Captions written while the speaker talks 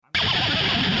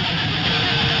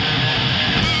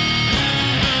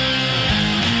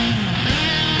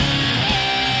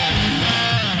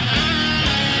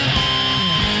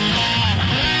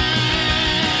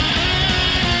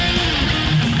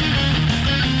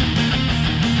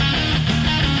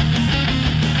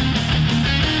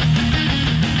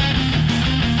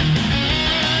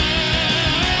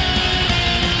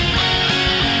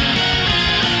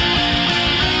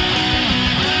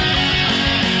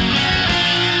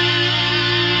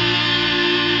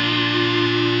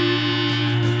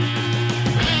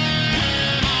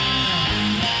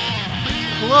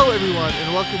everyone,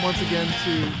 and welcome once again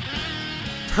to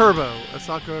Turbo, a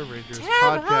Sakura Rangers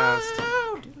podcast,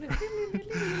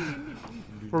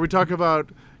 where we talk about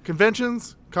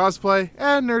conventions, cosplay,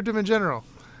 and nerddom in general.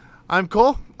 I'm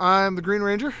Cole. I'm the Green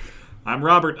Ranger. I'm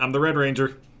Robert. I'm the Red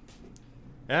Ranger.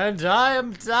 And I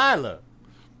am Tyler.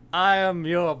 I am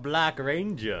your Black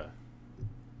Ranger.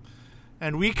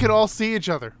 And we can all see each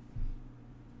other.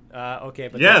 Okay,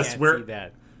 but yes, they can't see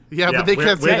that. Yeah, but they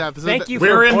can't see that. Thank you.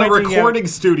 We're in the recording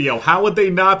studio. How would they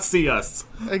not see us?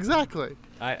 Exactly.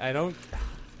 I don't.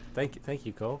 Thank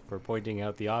you, Cole, for pointing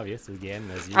out the obvious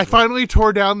again. As usual. I finally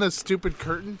tore down the stupid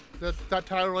curtain that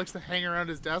Tyler likes to hang around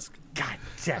his desk. God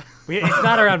damn. It's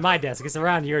not around my desk. It's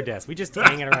around your desk. We just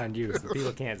hang it around you so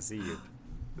people can't see you.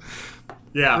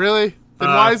 Yeah. Really? Then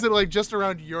why is it like just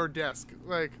around your desk?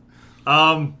 Like.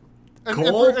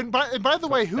 Cole? And by the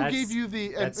way, who gave you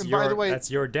the? By the way, that's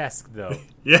your desk, though.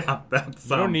 Yeah, that's.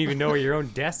 You don't even know where your own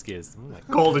desk is. Oh my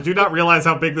Cole, did you not realize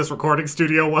how big this recording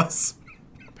studio was?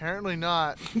 Apparently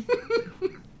not.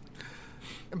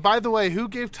 And by the way, who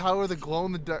gave Tyler the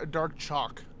glow-in-the-dark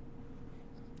chalk?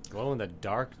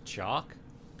 Glow-in-the-dark chalk?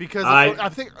 Because I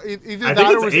think either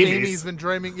that or was Amy's been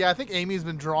dreaming. Yeah, I think Amy's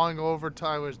been drawing over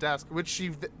Tyler's desk, which she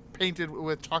painted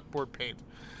with chalkboard paint.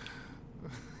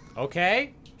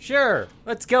 Okay, sure.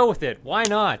 Let's go with it. Why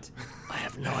not? I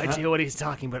have no idea what he's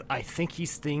talking about. I think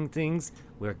he's seeing things.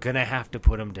 We're going to have to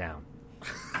put him down.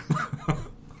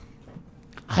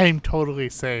 I'm totally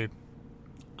sane.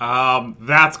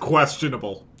 That's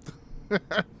questionable.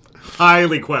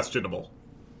 Highly questionable.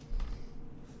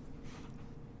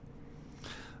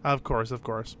 Of course.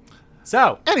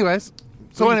 So, anyways,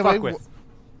 fuck with?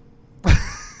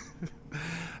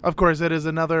 Of course, it is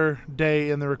another day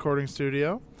in the recording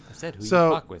studio. I said who you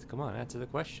fuck with. Come on, answer the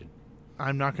question.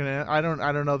 I'm not gonna. I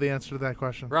don't know the answer to that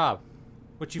question. Rob,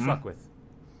 what you fuck with?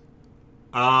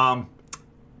 My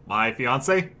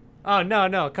fiance. Oh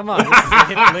no! Come on, this is the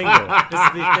hip lingo. This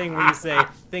is the thing where you say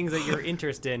things that you're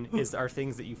interested in are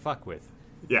things that you fuck with.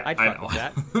 Yeah, I'd fuck with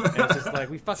that. And it's just like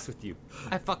we fucks with you.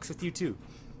 I fucks with you too.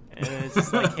 And it's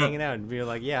just like hanging out and being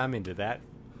like, yeah, I'm into that.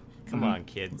 Come on,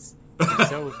 kids. You're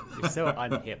so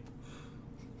unhip.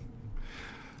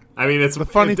 I mean, it's the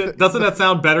funny. Doesn't that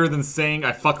sound better than saying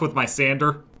I fuck with my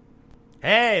sander?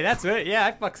 Hey, that's it. Yeah,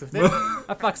 I fucks with it.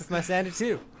 I fucks with my sander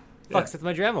too. Fucks with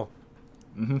my Dremel.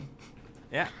 Mm-hmm.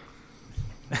 Yeah.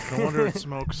 No wonder it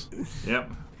smokes.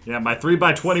 Yep. Yeah, my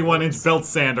 3x21-inch belt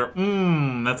sander.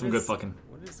 That's some good fucking.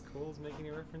 What is Cole's making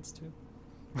a reference to?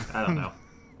 I don't know.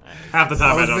 Half the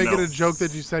time I don't know. I was making a joke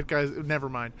that you said, guys. Never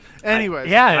mind.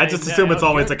 Anyway. I just assume it's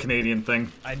always a Canadian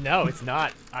thing. I know, it's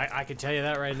not. I can tell you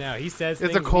that right now. He says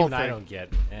it's things a cold I don't get.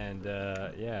 And,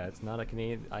 yeah, it's not a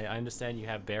Canadian. I understand you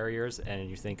have barriers, and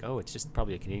you think, oh, it's just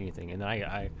probably a Canadian thing. And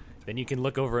then then you can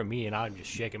look over at me, and I'm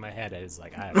just shaking my head. It's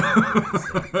like, I have no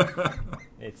idea.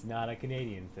 It's not a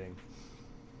Canadian thing.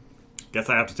 Guess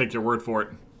I have to take your word for it.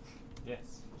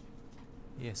 Yes.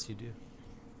 Yes, you do.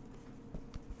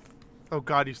 Oh,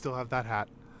 God, you still have that hat.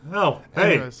 Oh,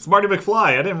 hey, Anyways. Smarty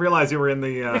McFly. I didn't realize you were in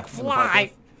the...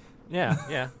 McFly!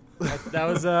 Yeah.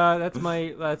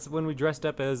 That's when we dressed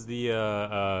up as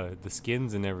the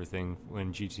skins and everything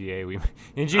in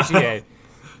GTA.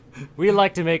 We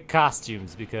like to make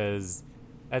costumes because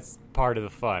that's part of the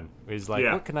fun. It's like,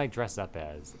 what can I dress up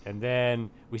as? And then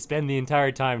we spend the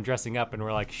entire time dressing up, and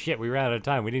we're like, shit, we ran out of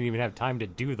time. We didn't even have time to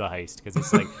do the heist because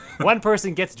it's like one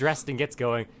person gets dressed and gets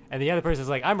going, and the other person's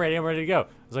like, I'm ready to go.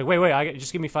 It's like, wait,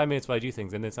 just give me 5 minutes while I do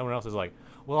things. And then someone else is like,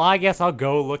 well, I guess I'll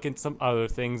go look at some other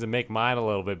things and make mine a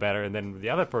little bit better. And then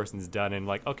the other person's done and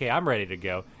like, okay, I'm ready to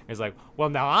go. And it's like, well,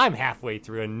 now I'm halfway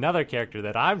through another character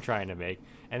that I'm trying to make.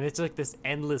 And it's like this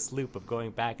endless loop of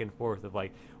going back and forth of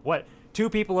like, what, 2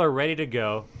 people are ready to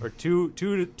go, or two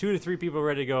to 3 people are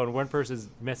ready to go, and one person's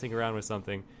messing around with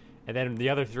something. And then the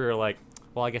other 3 are like,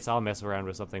 well, I guess I'll mess around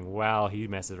with something while he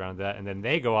messes around with that. And then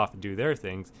they go off and do their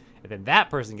things. And then that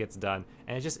person gets done.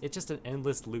 And it's just an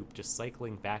endless loop, just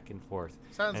cycling back and forth.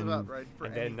 Sounds about right for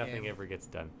and any then nothing game. ever gets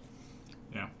done.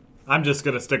 Yeah. I'm just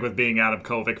going to stick with being Adam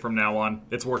Kovic from now on.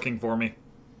 It's working for me.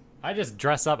 I just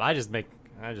dress up. I'm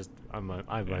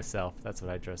myself. That's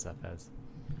what I dress up as.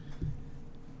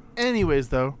 Anyways,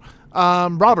 though,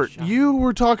 Robert, you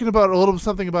were talking about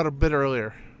something about a bit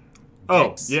earlier. Oh,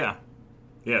 Thanks. yeah.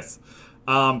 Yes.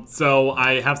 So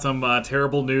I have some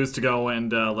terrible news to go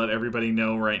and let everybody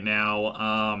know right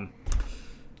now.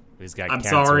 He's got I'm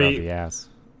cancer sorry. up the ass.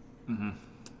 Mm-hmm.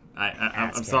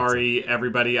 I'm sorry,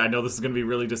 everybody. I know this is going to be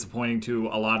really disappointing to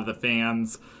a lot of the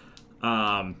fans.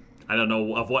 I don't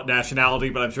know of what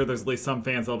nationality, but I'm sure there's at least some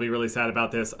fans that'll be really sad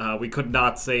about this. We could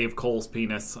not save Cole's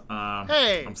penis.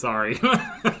 Hey! I'm sorry.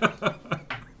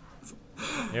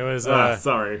 It was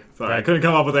sorry. I couldn't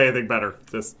come up with anything better.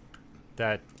 Just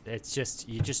that it's just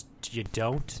you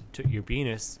don't took your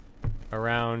penis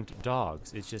around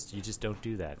dogs. It's just you just don't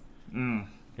do that.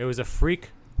 It was a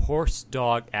freak horse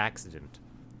dog accident.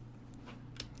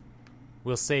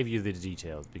 We'll save you the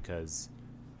details because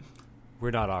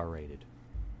we're not R-rated.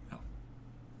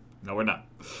 No, we're not.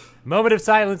 Moment of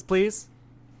silence, please.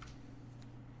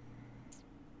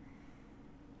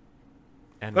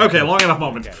 And okay, long enough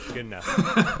moment. Okay, good enough.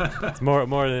 It's more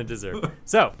than it deserved.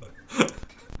 So,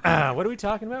 what are we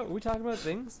talking about? Are we talking about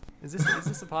things? Is this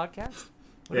a podcast?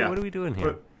 What are we doing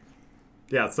here?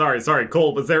 Yeah, sorry,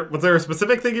 Cole. Was there a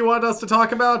specific thing you wanted us to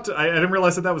talk about? I didn't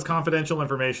realize that was confidential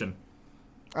information.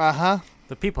 Uh-huh.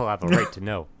 The people have a right to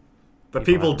know. The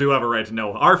people do have a right to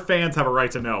know. Our fans have a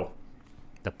right to know.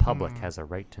 The public has a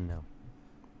right to know.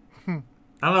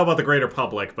 I don't know about the greater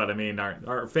public, but I mean,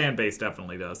 our fan base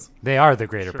definitely does. They are the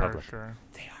greater public. Sure.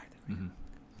 They are the greater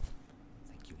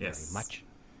Thank you very much.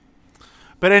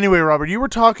 But anyway, Robert, you were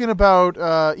talking about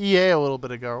EA a little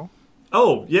bit ago.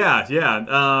 Oh,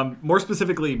 yeah. More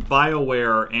specifically,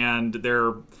 Bioware and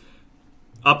their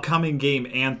upcoming game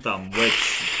Anthem,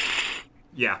 which...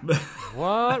 Yeah.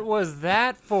 What was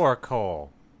that for,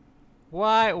 Cole?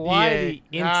 Why the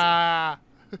instant?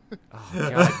 Oh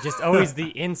God! Just always the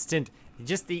instant.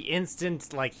 Just the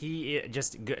instant. Like he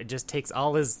just takes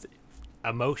all his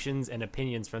emotions and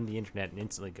opinions from the internet and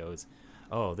instantly goes,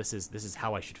 "Oh, this is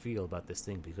how I should feel about this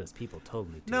thing because people told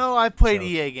me to." No, I played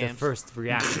EA games. The first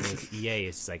reaction with EA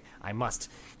is just like, I must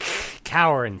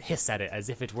cower and hiss at it as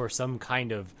if it were some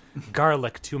kind of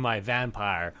garlic to my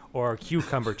vampire or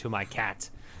cucumber to my cat.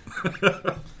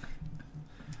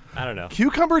 I don't know.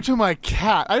 Cucumber to my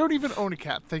cat. I don't even own a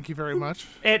cat. Thank you very much.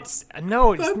 It's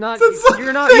not.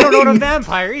 You don't own a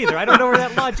vampire either. I don't know where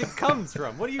that logic comes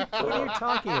from. What are you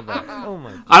talking about? Oh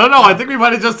my God. I don't know. I think we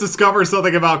might have just discovered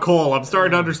something about Cole. I'm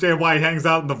starting to understand why he hangs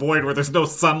out in the void where there's no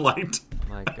sunlight.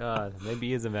 My God, maybe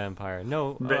he is a vampire.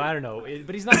 No, I don't know.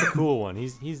 But he's not the cool one.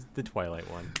 He's the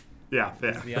Twilight one. Yeah.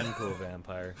 He's the uncool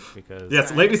vampire because.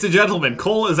 Yes, ladies and gentlemen,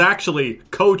 Cole is actually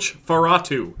Coach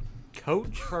Ferratu.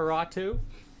 Coach Ferratu?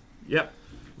 Yep.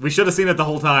 We should have seen it the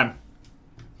whole time.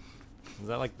 Is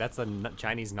that like that's a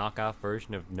Chinese knockoff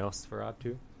version of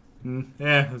Nosferatu?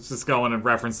 Yeah, it's just going and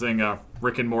referencing a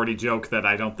Rick and Morty joke that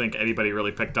I don't think anybody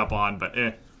really picked up on, but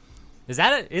Is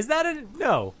that a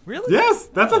no? Really? Yes,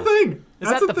 that's a thing. Is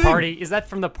that the party? Is that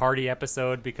from the party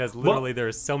episode? Because literally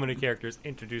there's so many characters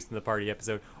introduced in the party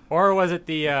episode. Or was it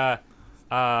the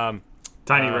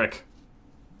Tiny Rick?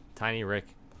 Tiny Rick.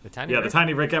 The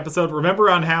Tiny Rick episode.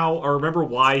 Remember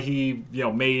why he,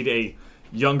 made a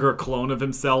younger clone of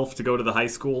himself to go to the high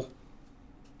school?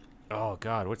 Oh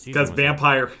God, what's he? Because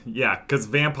vampires,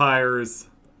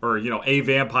 or a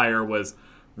vampire was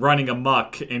running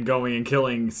amok and going and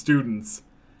killing students.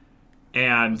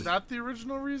 And was that the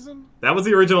original reason? That was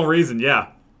the original reason. Yeah,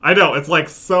 I know. It's like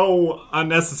so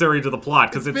unnecessary to the plot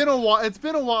because it's been a while. It's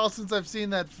been a while since I've seen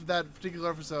that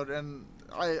particular episode, and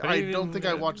I don't think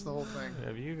I watched the whole thing.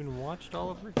 Have you even watched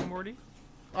all of Rick and Morty?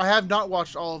 I have not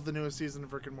watched all of the newest season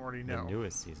of Rick and Morty. No, the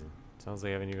newest season. Sounds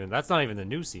like I haven't even. That's not even the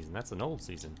new season. That's an old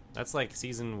season. That's like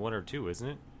season 1 or 2, isn't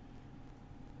it?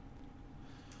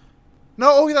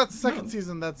 No, that's the second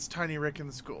season. That's Tiny Rick in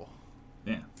the school.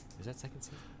 Yeah. Is that second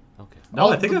season? Okay. No,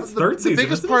 I think that's third season. The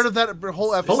biggest part of that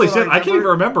whole episode. Holy shit! I can't even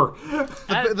remember.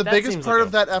 The biggest part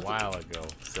of that episode. While ago.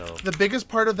 So the biggest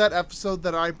part of that episode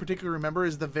that I particularly remember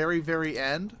is the very, very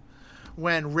end,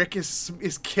 when Rick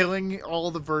is killing all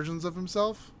the versions of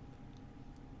himself.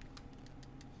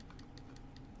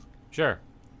 Sure.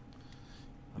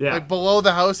 Yeah. Like below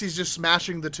the house, he's just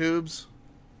smashing the tubes.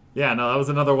 Yeah, no, that was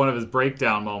another one of his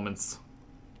breakdown moments.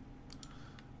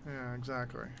 Yeah,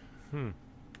 exactly.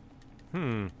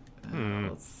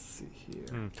 Let's see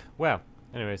here. Well,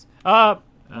 anyways.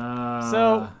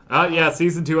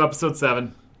 Season 2, episode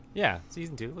 7. Yeah,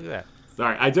 season 2. Look at that.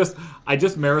 Sorry, I just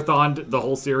marathoned the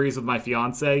whole series with my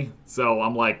fiance, so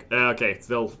I'm like, okay,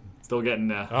 still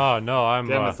getting. Oh no, I'm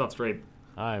getting my stuff straight.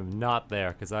 I'm not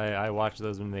there because I watched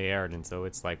those when they aired, and so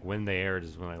it's like when they aired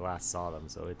is when I last saw them.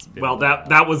 So it's been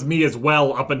that was me as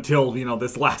well up until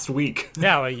this last week.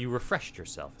 Yeah, well, you refreshed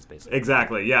yourself, is basically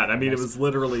exactly. Yeah, I mean it was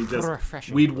literally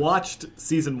just we'd watched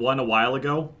season 1 a while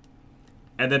ago,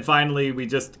 and then finally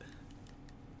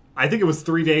I think it was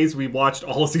 3 days we watched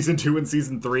all of season 2 and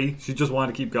season 3. She just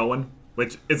wanted to keep going,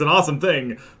 which is an awesome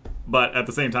thing, but at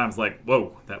the same time it's like,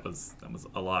 whoa, that was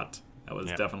a lot. That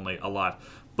was definitely a lot.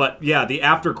 But yeah, the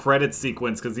after credits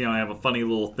sequence, because I have a funny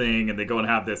little thing, and they go and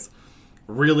have this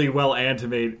really well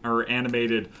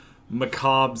animated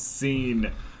macabre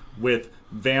scene with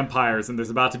vampires, and there's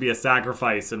about to be a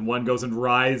sacrifice, and one goes and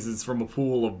rises from a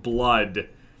pool of blood,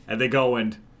 and they go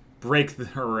and break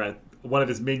one of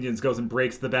his minions goes and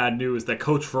breaks the bad news that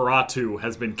Coach Ferratu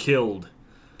has been killed.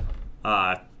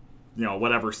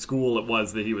 Whatever school it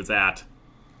was that he was at.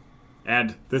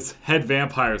 And this head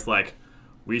vampire's like,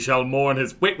 we shall mourn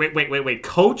his... Wait.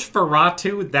 Coach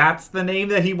Ferratu? That's the name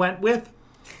that he went with?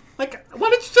 Like, why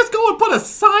don't you just go and put a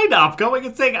sign up going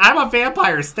and saying, I'm a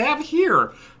vampire, stab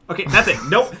here. Okay, that's it.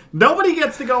 Nope. Nobody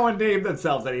gets to go and name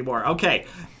themselves anymore. Okay,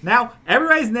 now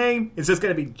everybody's name is just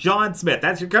going to be John Smith.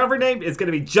 That's your cover name. It's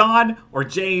going to be John or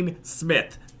Jane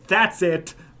Smith. That's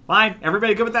it. Fine.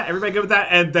 Everybody good with that? Everybody good with that?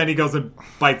 And then he goes and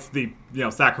bites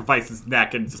sacrifices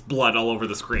neck and just blood all over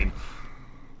the screen.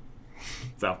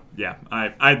 So, yeah,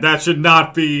 I that should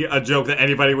not be a joke that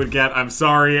anybody would get. I'm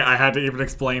sorry. I had to even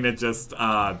explain it. Just,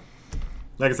 like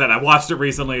I said, I watched it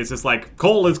recently. It's just like,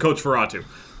 Cole is Coach Ferratu.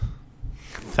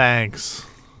 Thanks.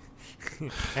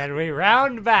 And we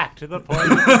round back to the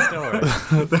point of the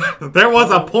story. There was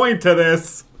a point to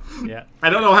this. Yeah. I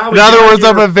don't know how. In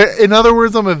other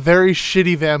words, I'm a very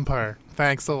shitty vampire.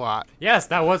 Thanks a lot. Yes,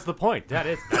 that was the point. That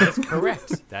is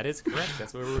correct. That is correct.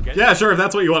 That's where we were getting. Yeah, sure. If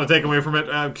that's what you want to take away from it,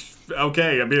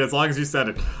 okay. I mean, as long as you said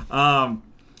it.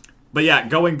 But yeah,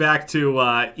 going back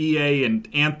to EA and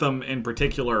Anthem in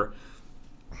particular.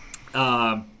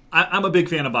 I'm a big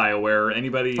fan of Bioware.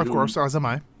 Anybody? Of course, as am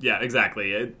I. Yeah,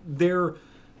 exactly.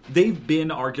 They've been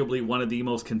arguably one of the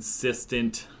most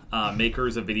consistent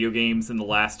makers of video games in the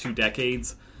last 2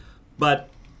 decades, but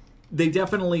they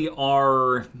definitely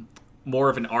are more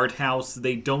of an art house.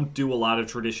 They don't do a lot of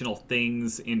traditional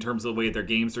things in terms of the way their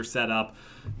games are set up.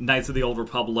 Knights of the Old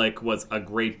Republic was a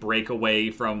great breakaway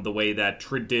from the way that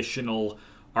traditional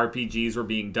RPGs were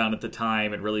being done at the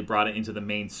time and really brought it into the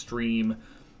mainstream.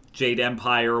 Jade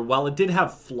Empire, while it did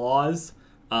have flaws,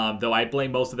 though I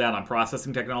blame most of that on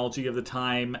processing technology of the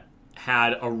time,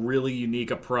 had a really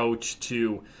unique approach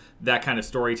to that kind of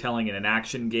storytelling in an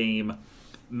action game.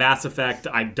 Mass Effect,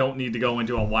 I don't need to go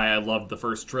into on why I loved the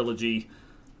first trilogy.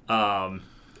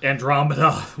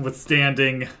 Andromeda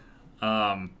withstanding.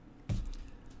 But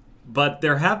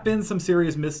there have been some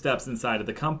serious missteps inside of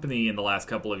the company in the last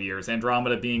couple of years,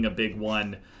 Andromeda being a big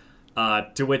one.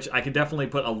 To which I can definitely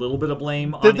put a little bit of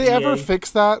blame on Did they EA. ever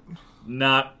fix that?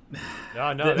 Not. No.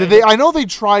 I know they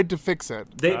tried to fix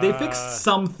it. They fixed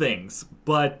some things,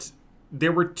 but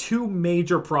there were 2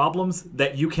 major problems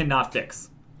that you cannot fix.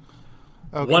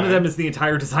 Okay. One of them is the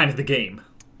entire design of the game.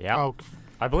 Yeah. Oh.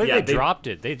 I believe they dropped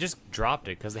it. They just dropped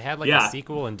it because they had a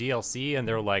sequel and DLC, and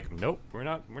they're like, nope, we're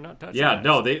not touching it. Yeah,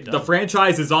 no, the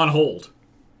franchise is on hold.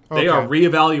 Okay. They are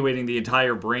reevaluating the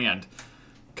entire brand.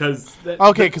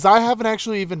 Because I haven't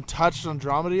actually even touched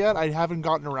Andromeda yet. I haven't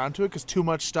gotten around to it because too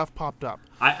much stuff popped up.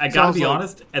 I gotta be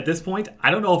honest, at this point, I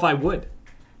don't know if I would.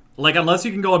 Like, unless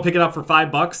you can go and pick it up for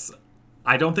 $5,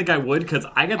 I don't think I would, because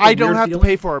I get the I don't have to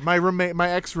pay for it. My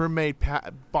ex-roommate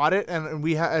bought it, and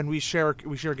we share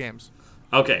games.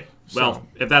 Okay, well,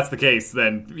 if that's the case,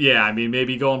 then yeah, I mean,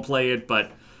 maybe go and play it,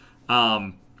 but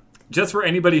just for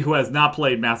anybody who has not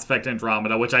played Mass Effect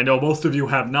Andromeda, which I know most of you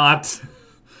have not.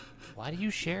 Why do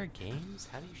you share games?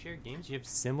 How do you share games? You have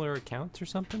similar accounts or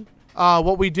something?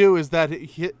 What we do is that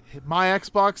my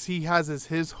Xbox, he has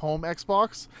his home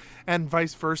Xbox, and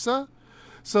vice versa,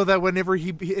 so that whenever he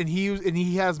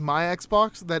has my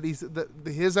Xbox,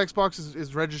 his Xbox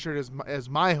is registered as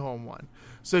my home one.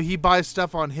 So he buys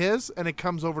stuff on his, and it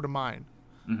comes over to mine.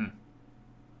 Mm-hmm.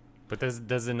 But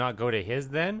does it not go to his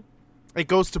then? It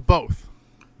goes to both.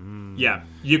 Yeah,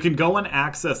 you can go and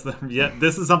access them. Yeah,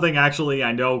 this is something actually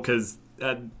I know because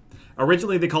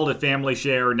originally they called it Family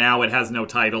Share. Now it has no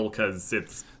title because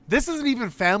it's... This isn't even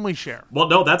Family Share. Well,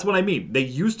 no, that's what I mean. They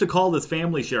used to call this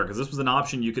Family Share because this was an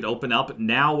option you could open up.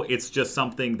 Now it's just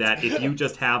something that if you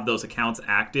just have those accounts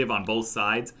active on both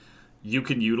sides, you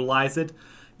can utilize it.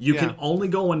 You can only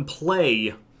go and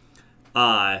play...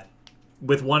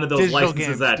 with one of those digital licenses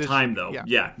games, at a time, though.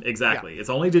 Yeah, exactly. Yeah. It's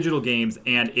only digital games,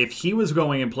 and if he was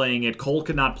going and playing it, Cole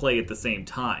could not play at the same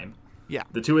time. Yeah.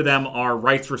 The 2 of them are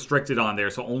rights restricted on there,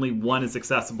 so only one is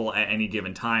accessible at any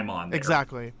given time on there.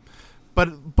 Exactly.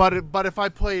 But if I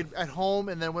played at home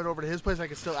and then went over to his place, I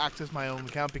could still access my own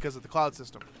account because of the cloud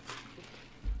system.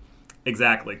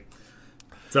 Exactly.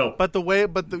 So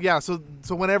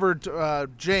whenever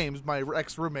James, my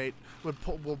ex-roommate,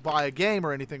 will buy a game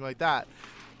or anything like that,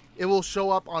 it will show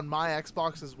up on my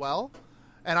Xbox as well,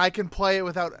 and I can play it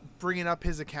without bringing up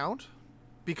his account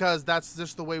because that's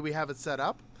just the way we have it set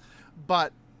up.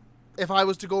 But if I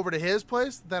was to go over to his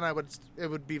place, then it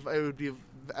would be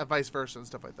vice versa and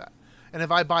stuff like that. And if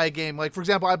I buy a game, like for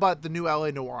example, I bought the new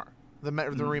LA Noire, the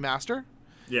remaster.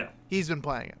 Yeah. He's been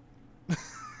playing it.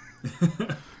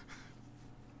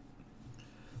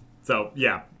 So,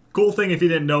 yeah. Cool thing if you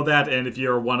didn't know that, and if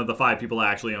you're one of the 5 people that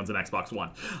actually owns an Xbox One.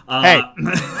 Hey.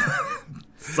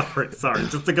 Sorry.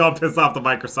 Just to go and piss off the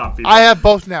Microsoft people. I have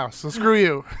both now, so screw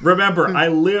you. Remember, I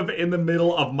live in the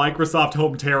middle of Microsoft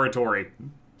home territory.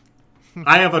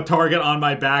 I have a target on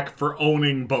my back for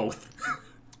owning both.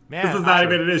 Man, this is not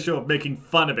even an issue of making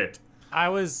fun of it. I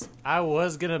was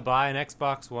gonna buy an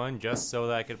Xbox One just so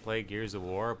that I could play Gears of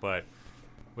War, but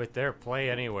with their Play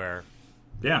Anywhere,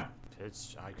 Yeah.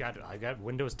 I got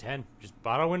Windows 10. Just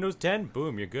bought on Windows 10.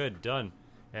 Boom, you're good, done.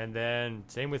 And then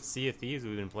same with Sea of Thieves.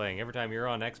 We've been playing. Every time you're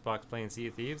on Xbox playing Sea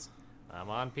of Thieves, I'm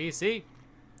on PC.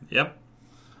 Yep.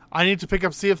 I need to pick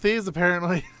up Sea of Thieves,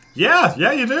 apparently. Yeah,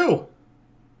 you do.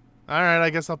 All right, I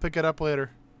guess I'll pick it up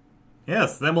later.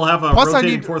 Yes, then we'll have a Plus,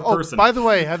 rotating fourth person. By the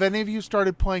way, have any of you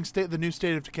started playing the new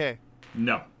State of Decay?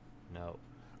 No. No.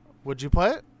 Would you play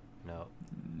it? No.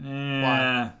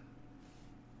 Why?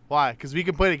 Why? Because we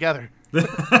can play together.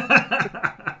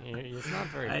 It's not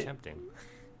very tempting.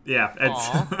 Yeah,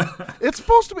 It's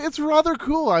supposed to be. It's rather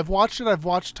cool. I've watched it. I've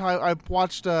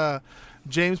watched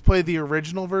James play the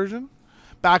original version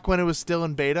back when it was still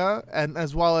in beta, and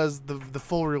as well as the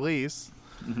full release,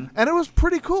 and it was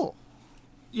pretty cool.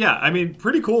 Yeah, I mean,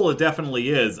 pretty cool it definitely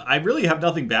is. I really have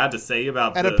nothing bad to say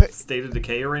about the State of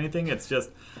Decay or anything. It's just,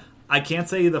 I can't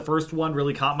say the first one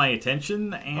really caught my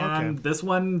attention, and this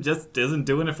one just isn't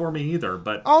doing it for me either.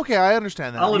 But okay, I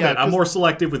understand that. I'll admit, I'm more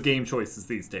selective with game choices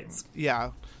these days.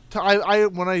 Yeah. I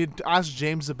when I asked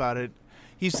James about it,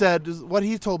 he said what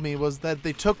he told me was that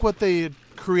they took what they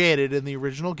created in the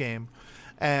original game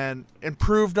and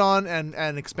improved on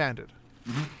and expanded.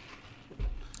 Mm-hmm.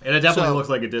 And it definitely looks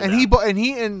like it did. And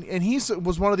that. he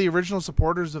was one of the original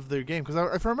supporters of the game, because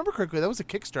if I remember correctly, that was a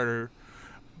Kickstarter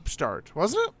start,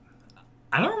 wasn't it?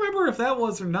 I don't remember if that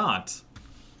was or not.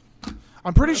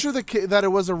 I'm pretty sure that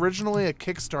it was originally a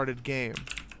Kickstarted game.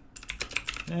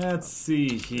 Let's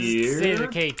see here. State of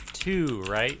Decay 2,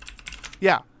 right?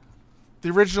 Yeah. The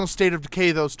original State of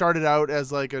Decay, though, started out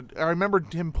as I remember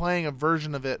him playing a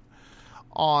version of it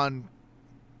on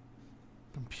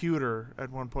computer at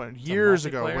one point years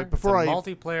ago, like before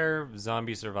multiplayer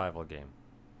zombie survival game.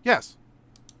 Yes.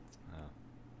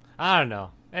 I don't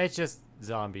know. It's just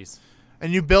zombies.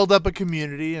 And you build up a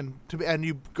community, and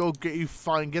you go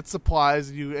get supplies,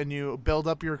 and you build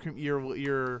up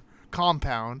your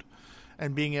compound,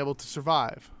 and being able to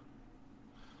survive.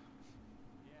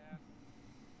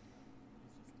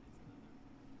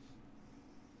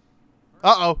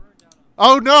 Uh-oh.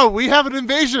 Oh no, we have an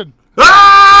invasion.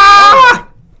 Ah!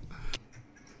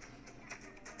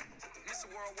 Mr.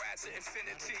 Worldwide to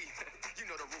infinity. You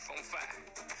know the roof on fire.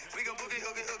 We go boogie,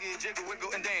 hoogie, jiggle, wiggle,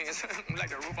 and dance like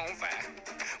the roof on fire.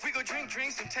 We go drink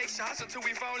drinks and take shots until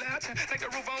we fall out like the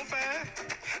roof on fire.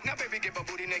 Now, baby, get my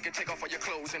booty naked, take off all your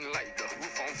clothes and light the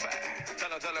roof on fire. Tell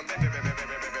her, baby,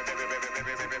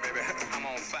 I'm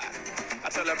on fire. I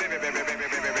tell her, baby,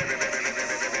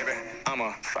 I'm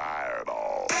a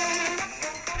fireball.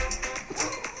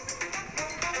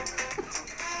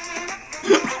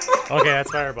 Okay,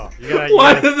 that's Fireball.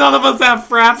 Why did none of us have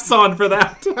fraps on for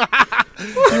that?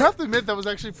 You have to admit that was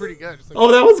actually pretty good.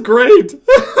 Oh, that was great.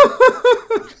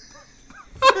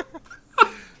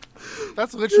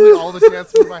 That's literally all the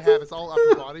dance move I have. It's all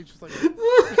upper body, just like.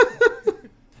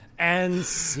 And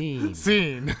scene.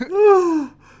 Scene.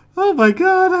 Oh my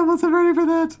god, I wasn't ready for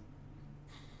that.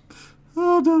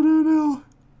 Oh,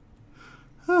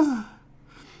 no.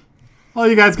 All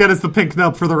you guys get is the pink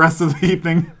nub for the rest of the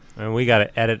evening. And we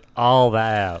gotta edit all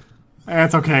that out.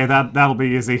 That's okay, that'll be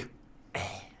easy.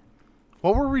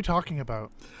 What were we talking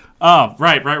about? Oh,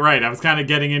 right. I was kind of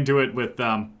getting into it with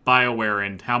Bioware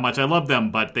and how much I love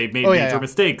them, but they've made major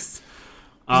mistakes.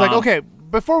 It's like, okay,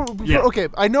 before okay,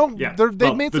 I know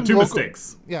they've made some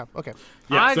mistakes. Yeah, okay.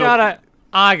 Yeah,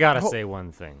 I gotta say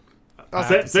one thing.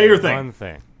 Say your thing. One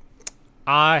thing.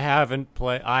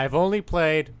 I've only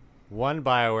played one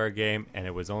Bioware game, and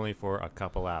it was only for a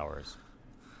couple hours.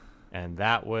 And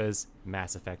that was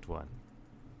Mass Effect 1.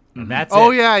 And that's it.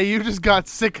 Oh, yeah, you just got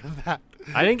sick of that.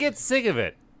 I didn't get sick of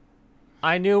it.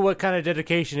 I knew what kind of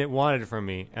dedication it wanted from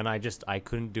me, and I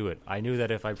couldn't do it. I knew that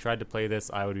if I tried to play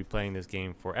this, I would be playing this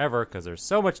game forever, because there's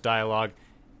so much dialogue,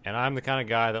 and I'm the kind of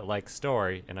guy that likes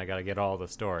story, and I gotta get all the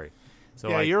story. So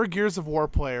yeah, you're a Gears of War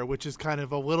player, which is kind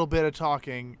of a little bit of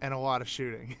talking and a lot of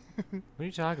shooting. What are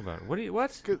you talking about?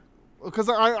 What? Because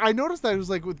I noticed that it was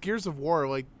like with Gears of War,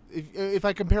 like if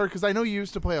I compare it, because I know you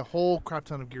used to play a whole crap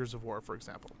ton of Gears of War, for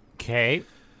example. Okay.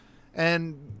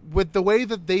 And with the way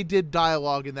that they did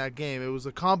dialogue in that game, it was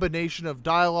a combination of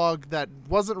dialogue that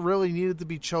wasn't really needed to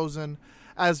be chosen,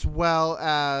 as well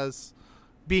as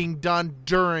being done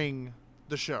during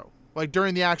the show, like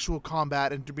during the actual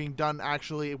combat and being done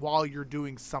actually while you're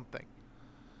doing something.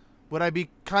 Would I be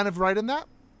kind of right in that?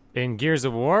 In Gears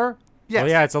of War? Yes. Well,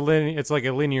 yeah, it's like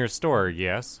a linear story,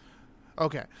 yes.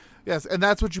 Okay. Yes, and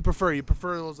that's what you prefer. You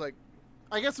prefer those, like,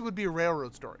 I guess it would be a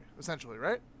railroad story, essentially,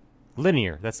 right?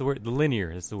 Linear. That's the word. The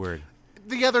linear is the word.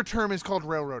 The other term is called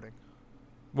railroading.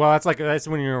 Well, that's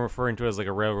when you're referring to it as like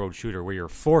a railroad shooter, where you're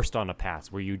forced on a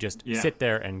path, where you just sit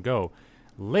there and go.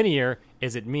 Linear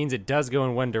it means it does go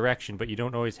in one direction, but you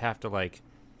don't always have to, like,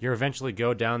 you eventually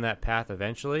go down that path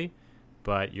eventually,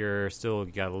 but you're still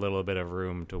got a little bit of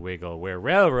room to wiggle. Where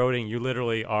railroading, you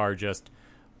literally are just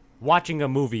watching a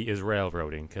movie is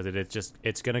railroading, because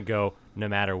it's going to go no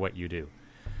matter what you do.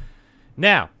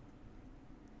 Now,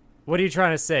 what are you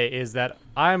trying to say is that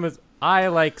I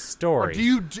like story.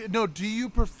 Or do you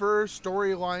prefer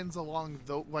storylines along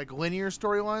like linear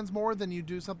storylines more than you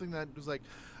do something that was like,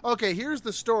 okay, here's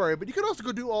the story, but you could also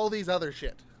go do all these other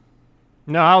shit?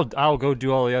 No, I'll go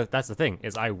do all the other. That's the thing,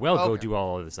 is I will go do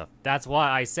all of this stuff. That's why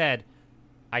I said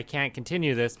I can't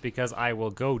continue this, because I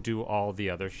will go do all the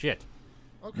other shit.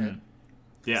 Okay.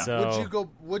 Yeah. So,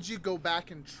 would you go back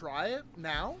and try it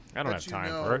now? I don't have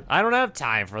time for it. I don't have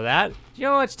time for that. Do you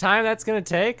know how much time that's going to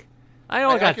take? I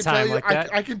don't got time like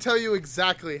that. I can tell you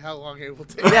exactly how long it will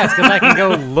take. Yeah, it's because I can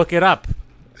go look it up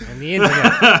on the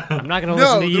internet. I'm not going to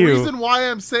listen to you. No, the reason why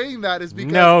I'm saying that is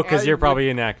because... No, because you're probably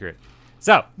inaccurate.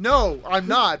 So... No, I'm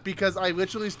not, because I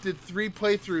literally did 3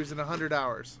 playthroughs in 100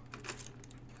 hours.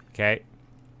 Okay.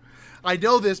 I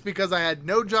know this because I had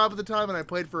no job at the time and I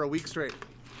played for a week straight.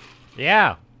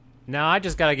 Yeah. No, I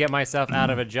just got to get myself out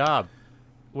of a job,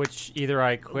 which either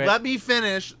I quit... Let me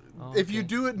finish. Oh, if you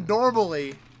do it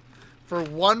normally... For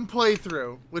 1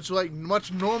 playthrough, which like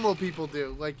much normal people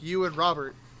do, like you and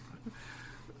Robert,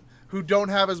 who don't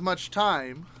have as much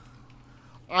time,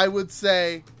 I would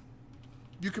say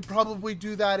you could probably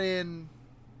do that in,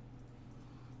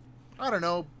 I don't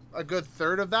know, a good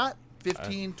third of that,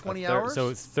 15, 20 hours.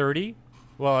 So 30?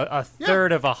 Well, a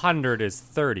third of 100 is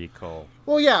 30, Cole.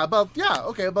 Well, about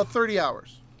 30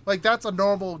 hours. Like, that's a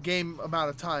normal game amount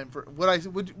of time for.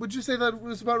 Would you say that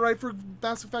was about right for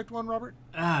Mass Effect 1, Robert?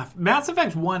 Mass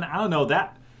Effect 1, I don't know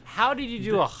that. How did you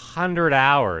do 100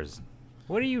 hours?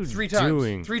 What are you 3 times.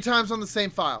 doing? 3 times on the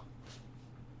same file.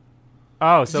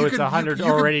 Oh, so it's 100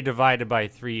 already divided by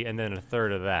 3 and then a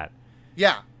third of that.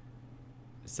 Yeah.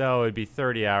 So it'd be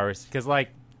 30 hours. Because, like,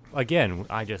 again,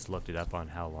 I just looked it up on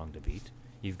how long to beat.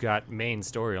 You've got main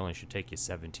story only should take you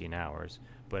 17 hours.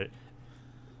 But...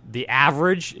 the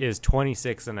average is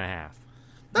 26 and a half.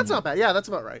 That's not bad. Yeah, that's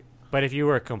about right. But if you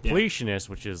were a completionist,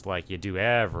 which is like you do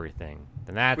everything,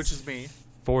 then that's which is me,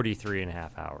 43 and a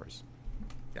half hours.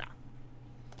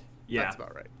 Yeah. That's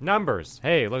about right. Numbers.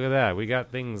 Hey, look at that. We got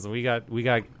things. We got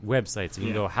websites. You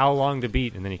can go how long to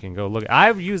beat, and then you can go look.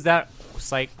 I've used that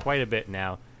site quite a bit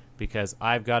now because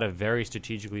I've got to very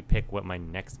strategically pick what my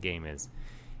next game is.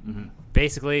 Mm-hmm.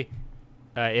 Basically,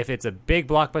 if it's a big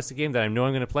blockbuster game that I know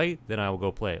I'm going to play, then I will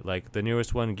go play it. Like the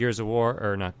newest one,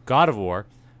 God of War.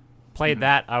 Played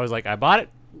that. I was like, I bought it,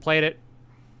 played it,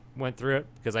 went through it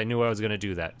because I knew I was going to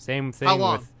do that. Same thing. How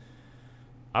long?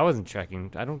 I wasn't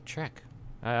checking. I don't check.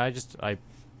 I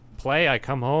play. I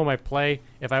come home. I play.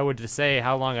 If I were to say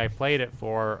how long I played it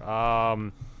for,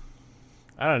 I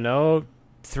don't know,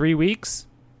 3 weeks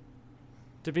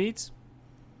to beat.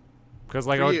 Because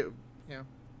like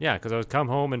yeah, because I would come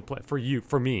home and play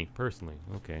for me personally.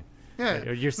 Okay.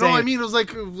 Yeah. You're saying, no, I mean it was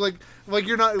like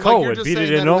you're not. Cole like would beat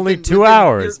it in only 2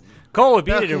 hours. Cole would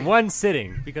beat it in one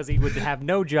sitting because he would have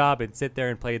no job and sit there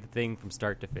and play the thing from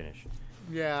start to finish.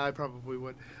 Yeah, I probably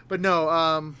would, but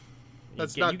no.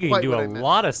 That's not you quite can do what a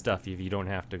lot of stuff if you don't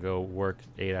have to go work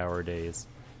 8-hour days.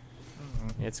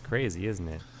 Mm-hmm. It's crazy, isn't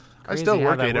it? Crazy I still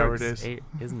work 8-hour days,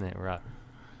 isn't it, Rob?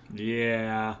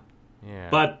 Yeah.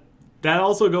 But that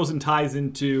also goes and ties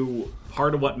into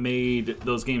part of what made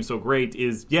those games so great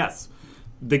is, yes,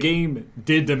 the game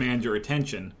did demand your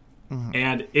attention,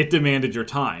 and it demanded your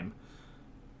time.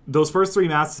 Those first 3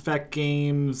 Mass Effect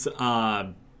games,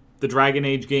 the Dragon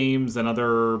Age games,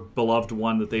 another beloved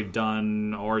one that they've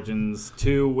done, Origins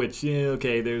 2, which,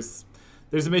 there's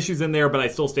some issues in there, but I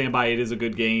still stand by it is a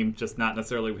good game, just not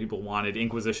necessarily what people wanted.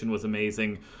 Inquisition was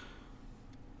amazing.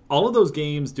 All of those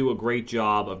games do a great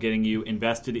job of getting you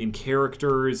invested in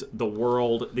characters, the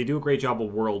world. They do a great job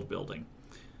of world building.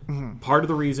 Mm-hmm. Part of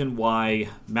the reason why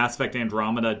Mass Effect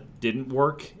Andromeda didn't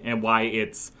work and why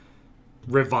it's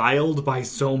reviled by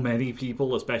so many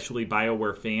people, especially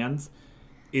Bioware fans,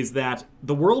 is that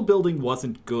the world building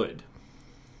wasn't good.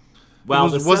 Well,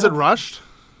 was it rushed?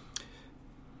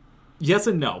 Yes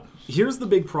and no. Here's the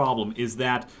big problem, is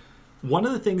that one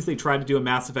of the things they tried to do in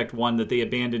Mass Effect 1 that they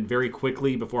abandoned very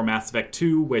quickly before Mass Effect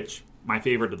 2, which, my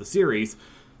favorite of the series,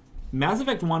 Mass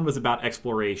Effect 1 was about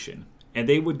exploration. And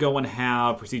they would go and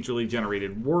have procedurally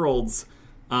generated worlds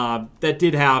that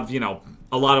did have,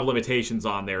 a lot of limitations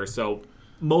on there. So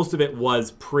most of it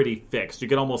was pretty fixed. You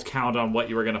could almost count on what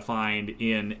you were going to find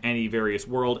in any various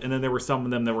world. And then there were some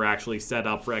of them that were actually set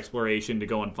up for exploration to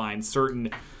go and find certain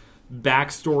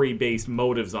backstory-based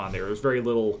motives on there. There was very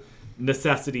little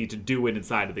necessity to do it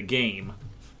inside of the game.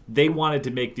 They wanted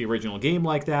to make the original game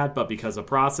like that, but because of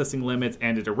processing limits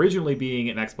and it originally being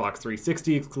an Xbox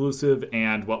 360 exclusive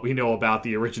and what we know about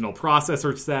the original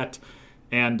processor set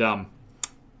and,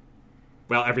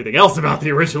 everything else about the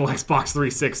original Xbox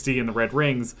 360 and the red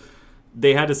rings,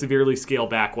 they had to severely scale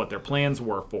back what their plans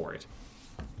were for it.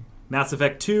 Mass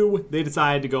Effect 2, they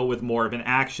decided to go with more of an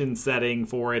action setting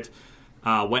for it.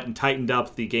 Went and tightened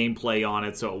up the gameplay on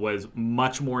it so it was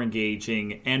much more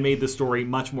engaging and made the story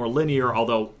much more linear,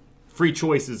 although free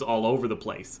choices all over the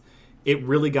place. It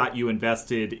really got you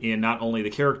invested in not only the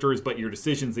characters, but your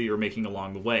decisions that you were making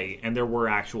along the way, and there were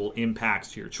actual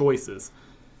impacts to your choices.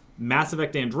 Mass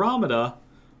Effect Andromeda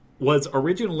was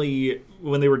originally,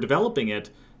 when they were developing it,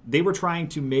 they were trying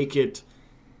to make it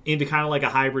into kind of like a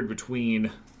hybrid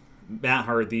between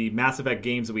the Mass Effect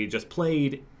games that we had just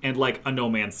played and like a No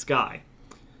Man's Sky.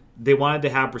 They wanted to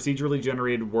have procedurally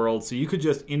generated worlds so you could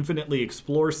just infinitely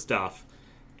explore stuff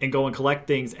and go and collect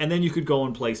things, and then you could go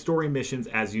and play story missions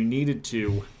as you needed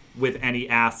to with any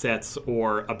assets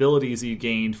or abilities that you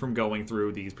gained from going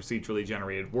through these procedurally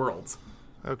generated worlds.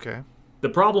 Okay. The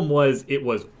problem was it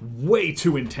was way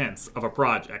too intense of a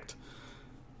project.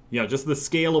 Just the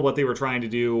scale of what they were trying to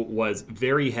do was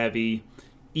very heavy.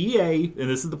 EA, and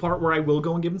this is the part where I will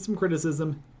go and give them some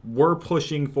criticism, were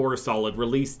pushing for a solid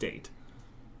release date.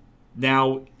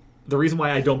 Now, the reason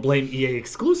why I don't blame EA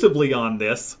exclusively on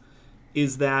this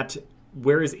is that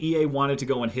whereas EA wanted to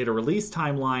go and hit a release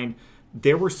timeline,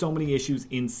 there were so many issues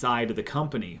inside of the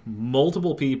company.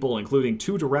 Multiple people, including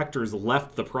 2 directors,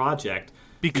 left the project.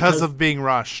 Because of being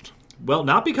rushed. Well,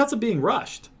 not because of being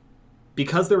rushed.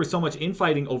 Because there was so much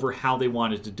infighting over how they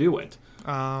wanted to do it.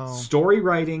 Oh. Story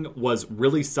writing was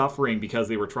really suffering because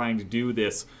they were trying to do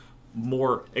this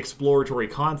more exploratory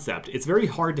concept. It's very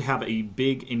hard to have a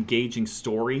big, engaging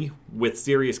story with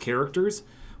serious characters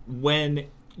when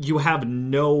you have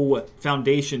no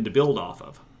foundation to build off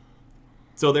of.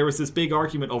 So there was this big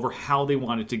argument over how they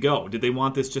wanted to go. Did they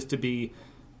want this just to be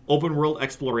open world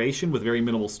exploration with very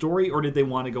minimal story, or did they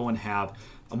want to go and have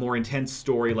a more intense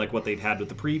story like what they'd had with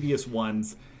the previous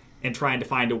ones and trying to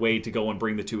find a way to go and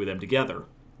bring the two of them together?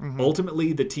 Mm-hmm.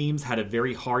 Ultimately, the teams had a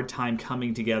very hard time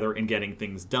coming together and getting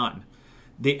things done.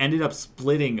 They ended up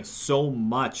splitting so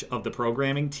much of the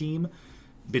programming team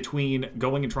between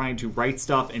going and trying to write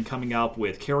stuff and coming up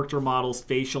with character models,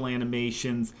 facial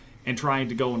animations, and trying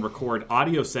to go and record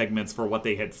audio segments for what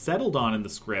they had settled on in the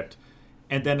script,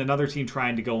 and then another team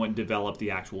trying to go and develop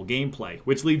the actual gameplay,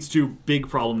 which leads to big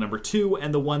problem number 2,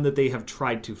 and the one that they have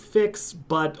tried to fix,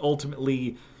 but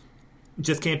ultimately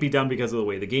just can't be done because of the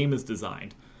way the game is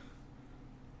designed.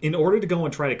 In order to go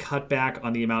and try to cut back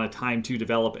on the amount of time to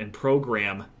develop and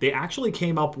program, they actually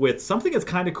came up with something that's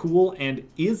kind of cool and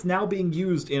is now being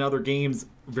used in other games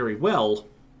very well,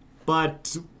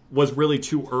 but was really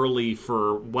too early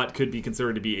for what could be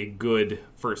considered to be a good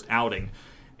first outing.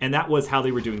 And that was how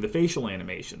they were doing the facial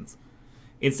animations.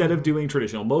 Instead of doing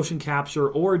traditional motion capture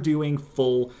or doing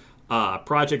full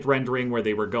project rendering where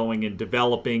they were going and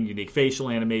developing unique facial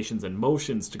animations and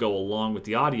motions to go along with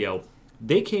the audio,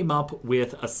 they came up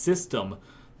with a system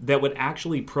that would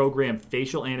actually program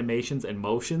facial animations and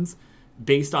motions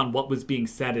based on what was being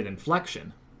said in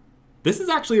inflection. This is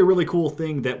actually a really cool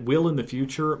thing that will in the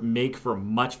future make for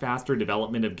much faster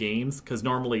development of games, because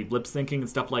normally lip syncing and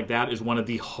stuff like that is one of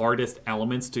the hardest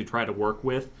elements to try to work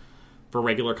with for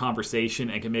regular conversation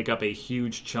and can make up a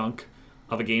huge chunk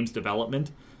of a game's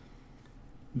development.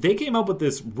 They came up with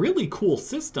this really cool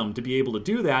system to be able to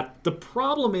do that. The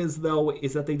problem is, though,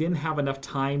 is that they didn't have enough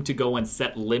time to go and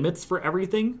set limits for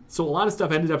everything. So a lot of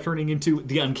stuff ended up turning into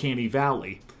the Uncanny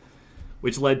Valley,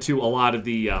 which led to a lot of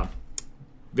the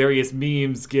various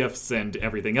memes, GIFs, and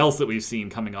everything else that we've seen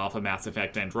coming off of Mass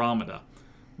Effect Andromeda.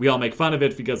 We all make fun of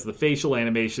it because the facial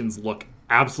animations look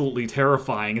absolutely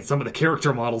terrifying, and some of the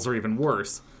character models are even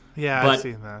worse. Yeah, I've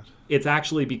seen that. It's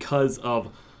actually because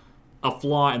of a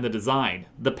flaw in the design.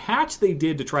 The patch they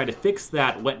did to try to fix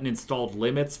that went and installed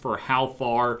limits for how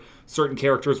far certain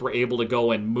characters were able to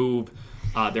go and move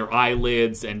their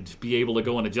eyelids and be able to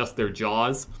go and adjust their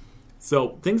jaws.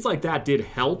 So things like that did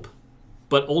help,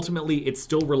 but ultimately it's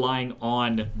still relying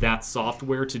on that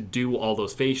software to do all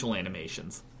those facial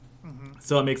animations.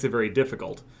 So it makes it very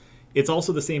difficult. It's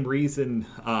also the same reason,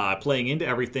 playing into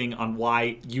everything, on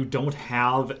why you don't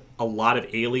have a lot of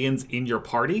aliens in your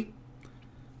party,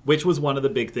 which was one of the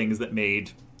big things that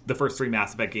made the first 3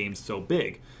 Mass Effect games so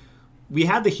big. We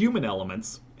had the human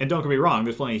elements, and don't get me wrong,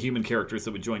 there's plenty of human characters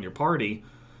that would join your party,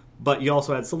 but you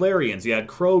also had Solarians, you had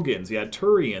Krogans, you had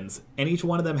Turians, and each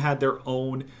one of them had their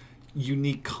own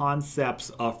unique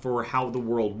concepts for how the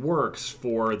world works,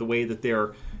 for the way that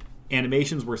their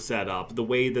animations were set up, the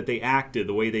way that they acted,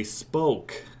 the way they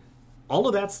spoke. All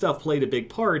of that stuff played a big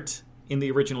part in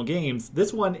the original games.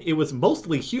 This one, it was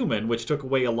mostly human, which took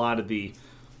away a lot of the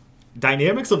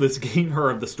dynamics of this game, or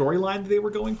of the storyline that they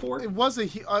were going for. It was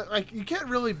you can't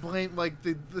really blame, like,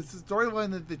 the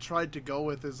storyline that they tried to go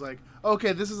with is like,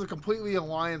 okay, this is a completely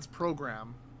Alliance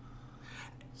program.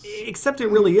 Except it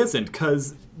really isn't,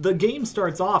 because the game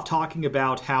starts off talking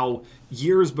about how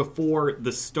years before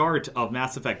the start of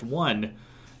Mass Effect 1,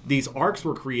 these arcs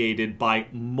were created by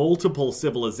multiple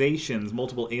civilizations,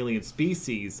 multiple alien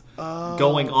species,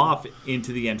 going off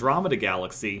into the Andromeda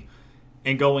Galaxy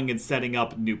and going and setting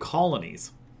up new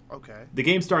colonies. Okay. The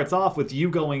game starts off with you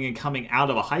going and coming out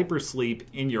of a hypersleep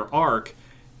in your arc,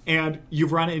 and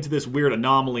you've run into this weird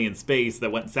anomaly in space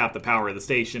that went and sapped the power of the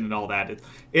station and all that.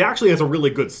 It actually has a really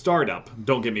good startup,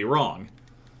 don't get me wrong.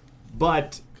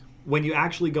 But when you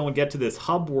actually go and get to this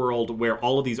hub world where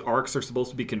all of these arcs are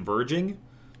supposed to be converging,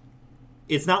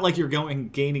 it's not like you're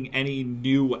gaining any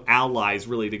new allies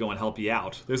really to go and help you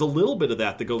out. There's a little bit of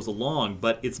that goes along,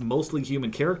 but it's mostly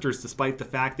human characters, despite the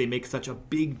fact they make such a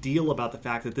big deal about the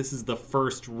fact that this is the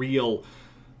first real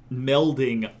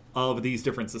melding of these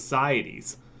different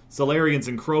societies. Solarians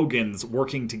and Krogans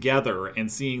working together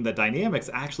and seeing the dynamics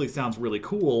actually sounds really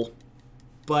cool,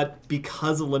 but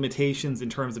because of limitations in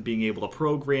terms of being able to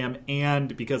program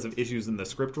and because of issues in the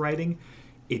script writing,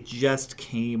 it just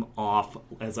came off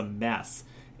as a mess.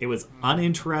 It was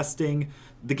uninteresting.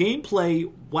 The gameplay,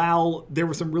 while there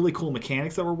were some really cool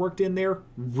mechanics that were worked in there,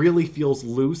 really feels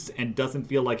loose and doesn't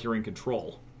feel like you're in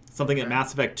control. Something at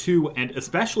Mass Effect 2 and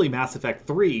especially Mass Effect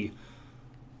 3,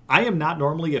 I am not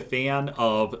normally a fan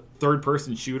of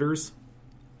third-person shooters.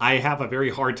 I have a very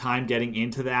hard time getting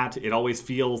into that. It always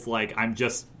feels like I'm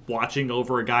just watching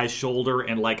over a guy's shoulder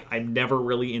and like I'm never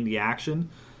really in the action.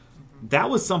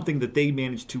 That was something that they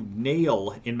managed to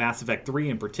nail in Mass Effect 3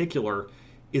 in particular,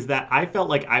 is that I felt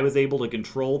like I was able to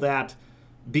control that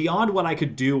beyond what I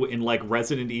could do in like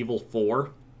Resident Evil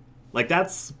 4. Like,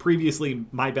 that's previously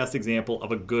my best example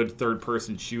of a good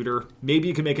third-person shooter. Maybe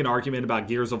you can make an argument about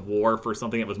Gears of War for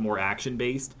something that was more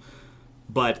action-based.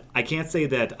 But I can't say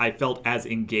that I felt as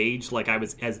engaged, like I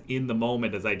was as in the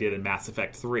moment as I did in Mass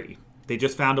Effect 3. They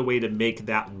just found a way to make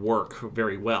that work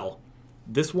very well.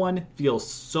 This one feels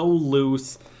so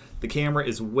loose. The camera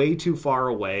is way too far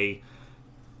away.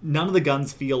 None of the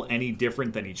guns feel any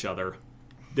different than each other.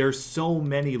 There's so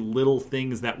many little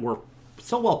things that were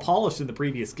so well polished in the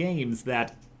previous games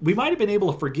that we might have been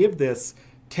able to forgive this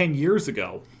 10 years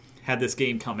ago had this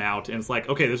game come out. And it's like,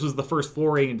 okay, this was the first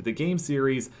foray into the game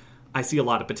series. I see a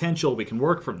lot of potential. We can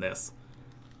work from this.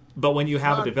 But when you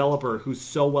have a developer who's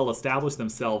so well established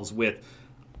themselves with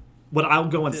what I'll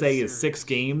go and say is 6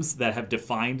 games that have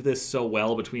defined this so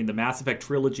well between the Mass Effect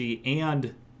trilogy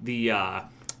and the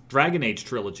Dragon Age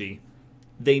trilogy,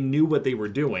 they knew what they were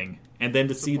doing. And then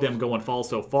to see them go and fall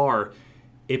so far,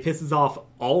 it pisses off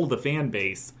all of the fan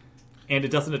base, and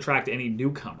it doesn't attract any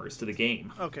newcomers to the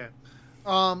game. Okay.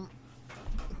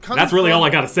 That's really all I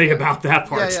got to say about that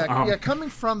part. Yeah, coming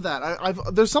from that,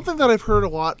 there's something that I've heard a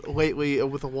lot lately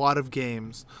with a lot of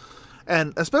games,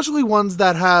 and especially ones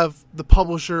that have the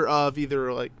publisher of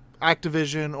either like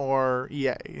Activision or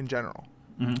EA in general.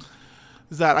 Mm-hmm.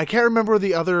 Is that I can't remember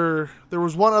the other. There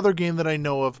was one other game that I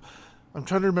know of. I'm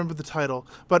trying to remember the title,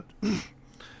 but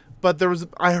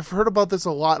I have heard about this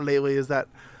a lot lately. Is that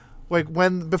like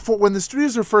when the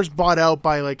studios are first bought out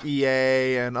by like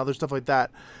EA and other stuff like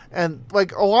that, and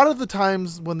like a lot of the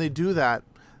times when they do that,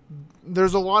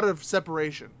 there's a lot of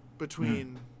separation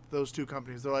between those two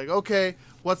companies. They're like, okay,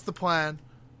 what's the plan?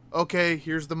 Okay,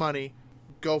 here's the money,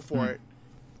 go for it.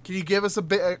 Can you give us a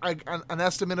bit an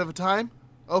estimate of a time?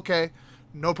 Okay,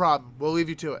 no problem. We'll leave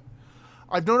you to it.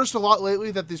 I've noticed a lot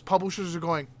lately that these publishers are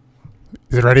going,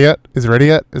 is it ready yet? Is it ready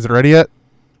yet? Is it ready yet?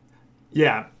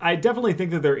 Yeah, I definitely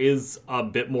think that there is a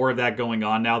bit more of that going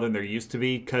on now than there used to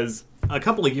be, because a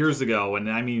couple of years ago,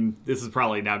 and I mean, this is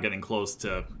probably now getting close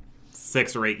to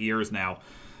 6 or 8 years now,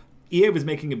 EA was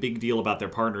making a big deal about their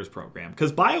partners program,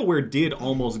 because Bioware did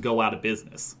almost go out of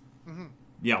business. Mm-hmm.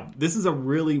 this is a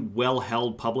really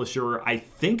well-held publisher. I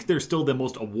think they're still the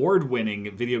most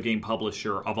award-winning video game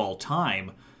publisher of all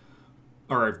time.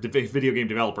 Or video game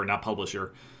developer, not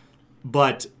publisher.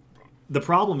 But the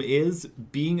problem is,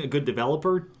 being a good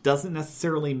developer doesn't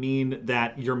necessarily mean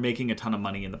that you're making a ton of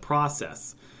money in the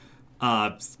process.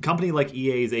 A company like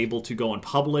EA is able to go and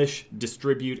publish,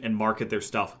 distribute, and market their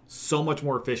stuff so much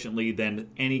more efficiently than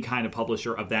any kind of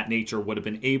publisher of that nature would have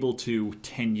been able to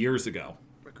 10 years ago.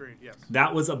 Agreed, yes.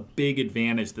 That was a big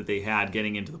advantage that they had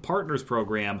getting into the Partners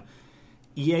program.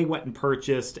 EA went and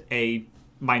purchased a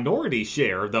minority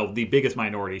share, though the biggest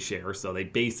minority share, so they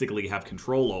basically have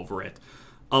control over it,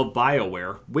 of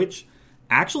Bioware, which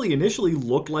actually initially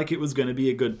looked like it was going to be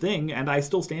a good thing, and I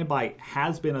still stand by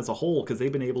has been as a whole, because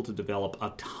they've been able to develop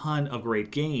a ton of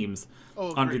great games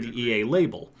under the EA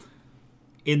label.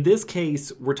 In this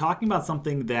case, we're talking about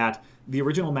something that the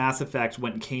original Mass Effect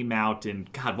went and came out in,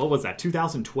 God, what was that,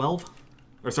 2012?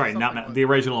 Or sorry, the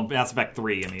original Mass Effect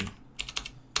 3, I mean.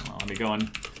 Well, let me go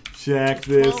and check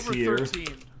this here. 13.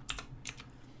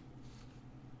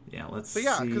 Yeah, let's see.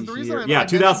 Yeah, because the reason here.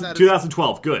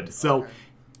 2012. Good. So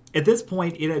at this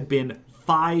point, it had been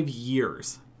 5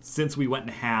 years since we went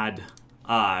and had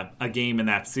a game in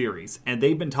that series, and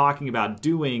they've been talking about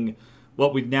doing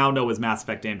what we now know as Mass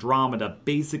Effect Andromeda,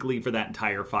 basically for that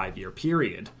entire 5-year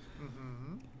period.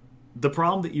 Mm-hmm. The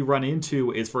problem that you run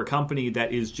into is for a company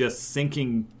that is just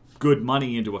sinking good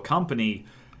money into a company,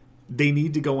 they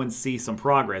need to go and see some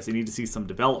progress. They need to see some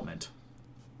development.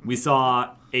 We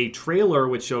saw a trailer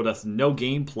which showed us no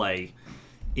gameplay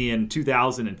in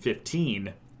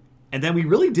 2015, and then we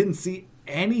really didn't see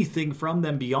anything from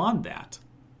them beyond that.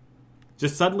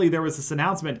 Just suddenly there was this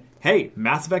announcement, hey,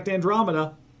 Mass Effect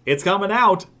Andromeda, it's coming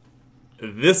out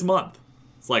this month.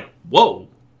 It's like, whoa,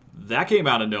 that came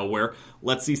out of nowhere.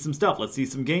 Let's see some stuff. Let's see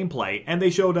some gameplay. And they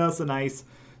showed us a nice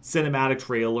cinematic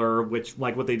trailer, which,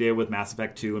 like what they did with Mass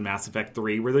Effect 2 and Mass Effect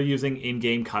 3, where they're using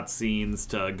in-game cutscenes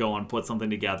to go and put something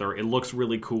together. It looks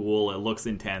really cool. It looks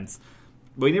intense.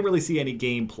 But we didn't really see any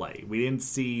gameplay. We didn't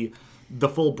see the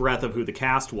full breadth of who the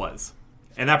cast was.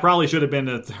 And that probably should have been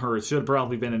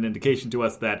an indication to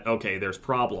us that, okay, there's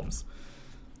problems.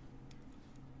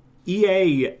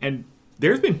 EA, and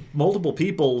there's been multiple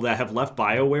people that have left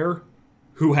BioWare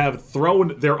who have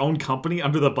thrown their own company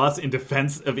under the bus in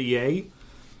defense of EA,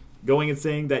 going and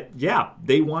saying that, yeah,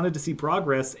 they wanted to see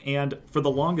progress, and for the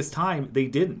longest time, they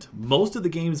didn't. Most of the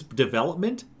game's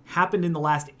development happened in the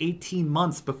last 18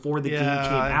 months before the game came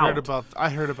out. I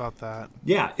heard about that.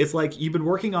 Yeah, it's like you've been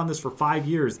working on this for 5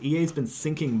 years. EA's been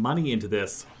sinking money into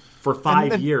this for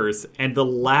 5 years, and the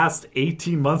last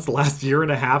 18 months, the last year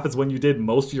and a half is when you did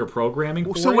most of your programming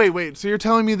for so it? Wait. So you're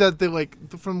telling me that they, like,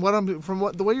 from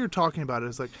what the way you're talking about it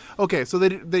is like, okay, so they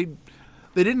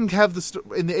didn't have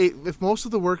if most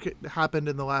of the work happened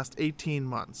in the last 18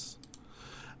 months.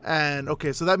 And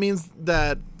okay, so that means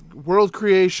that world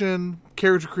creation,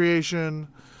 character creation,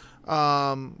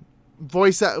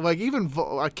 voice, like even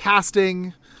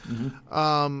casting,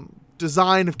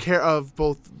 design of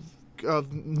both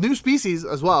of new species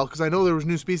as well, because I know there was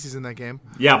new species in that game.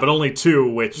 Yeah, but only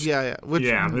 2, which the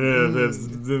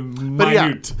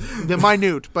minute. The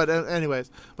minute, but anyways,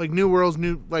 like new worlds,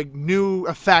 new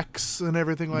effects and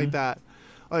everything like that.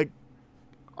 Like,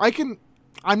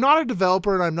 I'm not a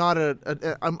developer, and I'm not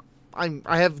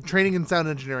I have training in sound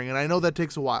engineering, and I know that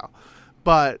takes a while,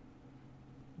 but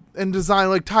in design,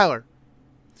 like Tyler,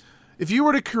 if you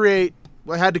were to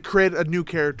had to create a new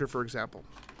character, for example.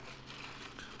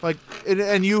 Like,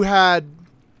 and you had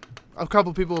a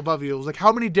couple people above you. It was like,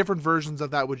 how many different versions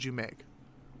of that would you make?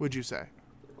 Would you say?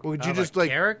 Or would you just like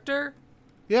character?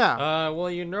 Yeah. Well,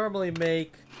 you normally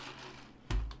make.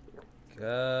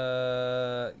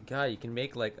 God, you can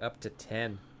make like up to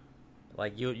 10.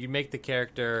 Like you make the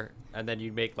character, and then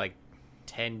you make like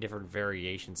 10 different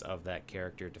variations of that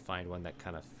character to find one that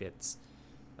kind of fits.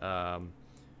 And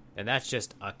that's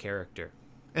just a character.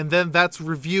 And then that's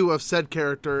review of said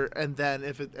character, and then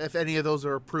if any of those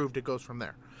are approved, it goes from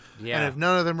there. Yeah. And if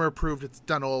none of them are approved, it's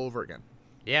done all over again.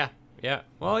 Yeah.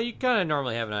 Well, you kind of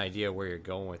normally have an idea where you're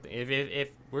going with it.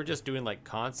 If we're just doing like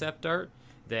concept art,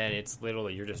 then it's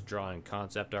literally you're just drawing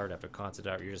concept art after concept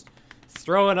art. You're just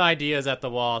throwing ideas at the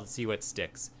wall to see what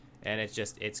sticks. And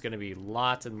it's going to be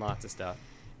lots and lots of stuff.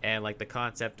 And like the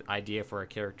concept idea for a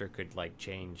character could like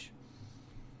change.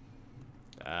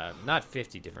 Not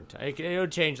 50 different times. It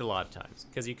would change a lot of times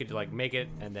because you could like make it,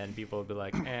 and then people would be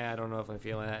like, I don't know if I'm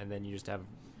feeling that, and then you just have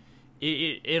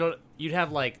you'd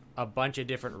have like a bunch of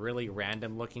different really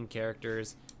random looking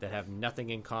characters that have nothing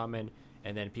in common,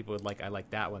 and then people would like, I like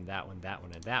that one, and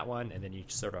that one, and then you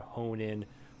sort of hone in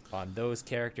on those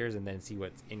characters and then see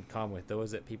what's in common with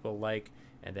those that people like,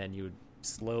 and then you would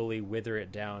slowly wither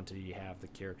it down till you have the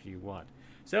character you want.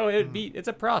 So it's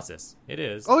a process. It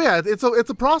is. Oh yeah, it's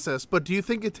a process. But do you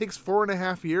think it takes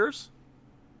 4.5 years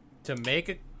to make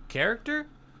a character?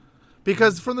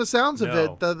 Because from the sounds of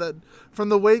it, from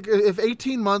the way, if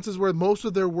 18 months is where most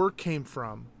of their work came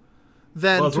from,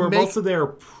 then it's where most of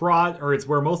their it's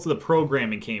where most of the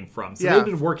programming came from. So they've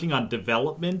been working on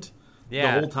development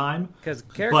the whole time. Because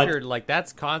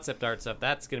that's concept art stuff.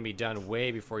 That's going to be done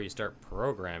way before you start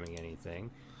programming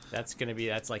anything.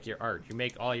 That's like your art. You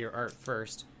make all your art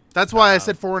first. That's why I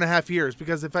said 4.5 years,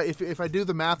 because if I do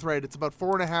the math right, it's about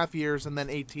 4.5 years and then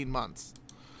 18 months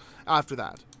after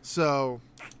that. So,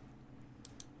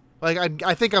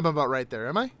 I think I'm about right there.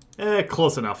 Am I?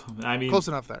 Close enough. I mean, close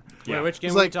enough there. Yeah. Wait, which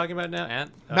game are we talking about now?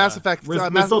 Mass Effect. We're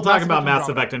still talking about Mass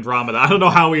Effect Andromeda. I don't know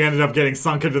how we ended up getting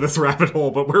sunk into this rabbit hole,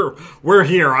 but we're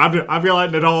here. I'm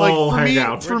letting it all hang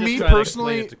out. For me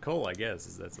personally, to Cole, I guess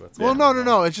that's what's. Well,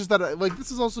 no. It's just that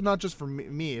this is also not just for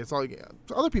me. It's all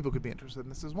other people could be interested in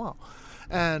this as well.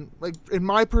 And in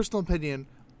my personal opinion,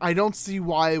 I don't see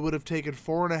why it would have taken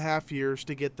 4.5 years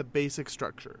to get the basic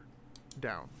structure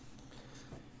down.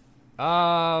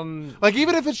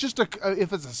 Even if it's just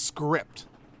if it's a script.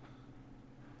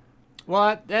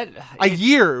 Well,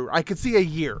 year. I could see a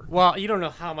year. Well, you don't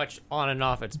know how much on and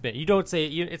off it's been. You don't say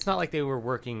it's not like they were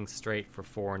working straight for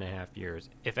 4.5 years.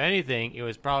 If anything, it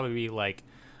was probably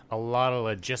a lot of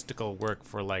logistical work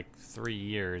for 3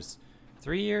 years.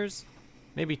 3 years,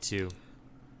 maybe 2,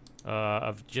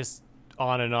 of just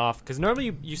on and off. Because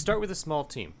normally you start with a small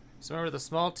team.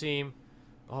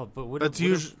 Oh, but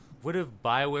would have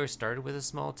Bioware started with a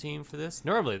small team for this?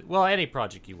 Normally, any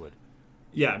project you would.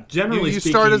 Yeah, generally you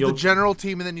speaking, start as the general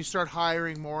team, and then you start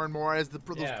hiring more and more as those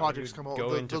projects come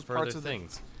go into those further parts of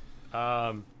things. We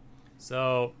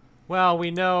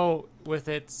know with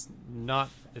it's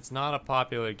not a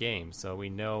popular game, so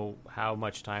we know how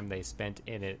much time they spent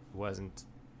in it wasn't.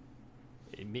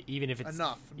 Even if it's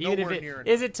enough,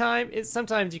 is it time?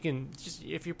 Sometimes you can just,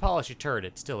 if you polish a turd,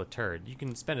 it's still a turd. You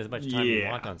can spend as much time as you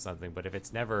want on something, but if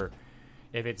its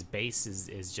base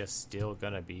is just still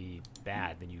gonna be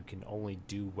bad, then you can only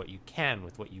do what you can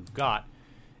with what you've got.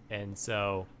 And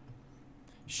so,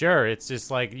 sure, it's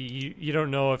just you don't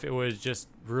know if it was just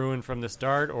ruined from the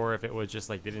start, or if it was just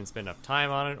they didn't spend enough time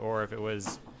on it, or if it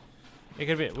was. It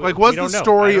could be was the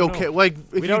story okay? If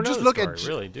we don't you just know look story, at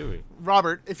really, do we,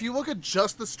 Robert? If you look at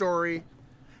just the story,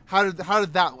 how did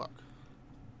that look?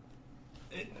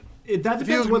 That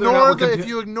depends whether or not if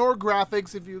you ignore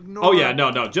graphics, if you ignore...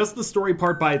 no, just the story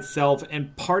part by itself,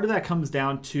 and part of that comes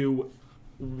down to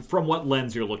from what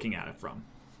lens you're looking at it from.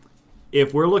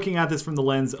 If we're looking at this from the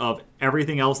lens of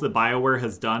everything else that BioWare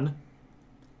has done,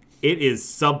 it is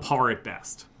subpar at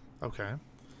best. Okay.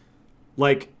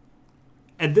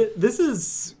 And this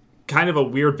is kind of a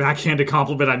weird backhanded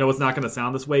compliment. I know it's not going to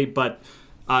sound this way, but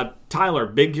Tyler,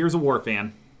 big Gears of War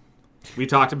fan. We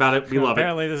talked about it. We love it.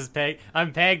 Apparently, this is pegged.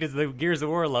 I'm pegged as the Gears of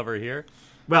War lover here.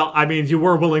 Well, I mean, you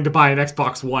were willing to buy an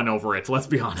Xbox One over it. Let's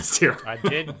be honest here. I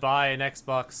did buy an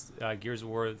Xbox Gears of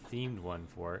War themed one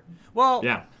for it. Well,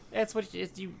 yeah, that's what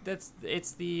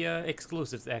it's the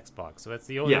exclusive to Xbox, so that's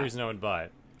the only reason I would buy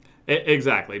it.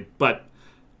 Exactly, but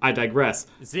I digress.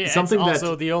 It's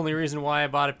also the only reason why I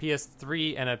bought a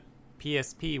PS3 and a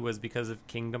PSP was because of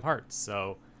Kingdom Hearts.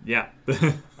 So yeah,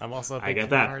 I'm also a big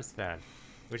Kingdom Hearts fan,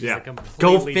 which is a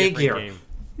completely different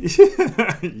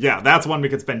game. Yeah, that's one we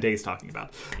could spend days talking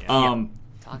about. Yeah.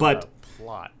 About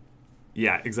plot.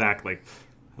 Yeah, exactly.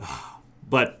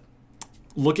 But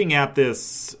looking at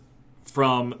this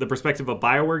from the perspective of a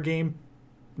BioWare game,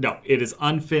 no, it is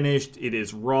unfinished. It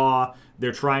is raw.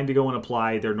 They're trying to go and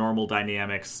apply their normal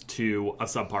dynamics to a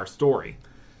subpar story.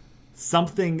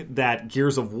 Something that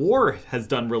Gears of War has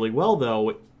done really well,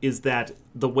 though, is that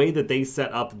the way that they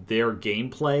set up their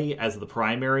gameplay as the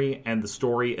primary and the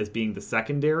story as being the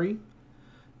secondary,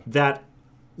 that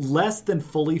less than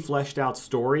fully fleshed out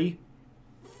story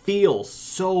feels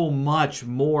so much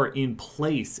more in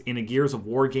place in a Gears of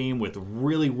War game with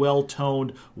really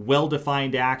well-toned,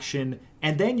 well-defined action,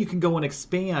 and then you can go and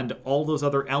expand all those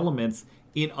other elements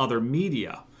in other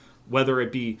media, whether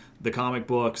it be the comic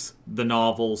books, the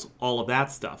novels, all of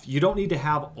that stuff. You don't need to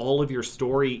have all of your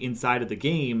story inside of the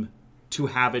game to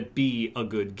have it be a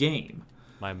good game.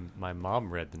 My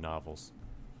mom read the novels.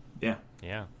 Yeah.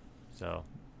 Yeah. So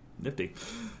nifty.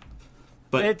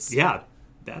 But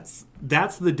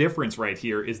that's the difference right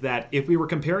here, is that if we were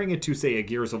comparing it to, say, a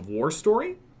Gears of War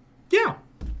story, yeah,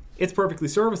 it's perfectly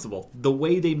serviceable. The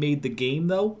way they made the game,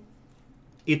 though,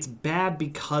 it's bad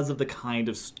because of the kind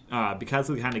of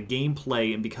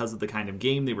gameplay and because of the kind of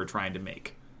game they were trying to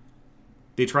make.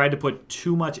 They tried to put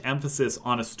too much emphasis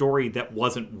on a story that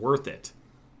wasn't worth it,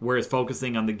 whereas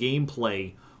focusing on the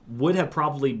gameplay would have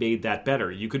probably made that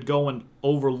better. You could go and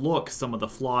overlook some of the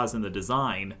flaws in the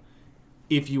design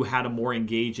if you had a more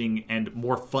engaging and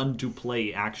more fun to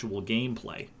play actual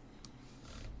gameplay.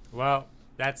 Well,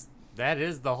 that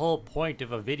is the whole point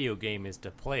of a video game, is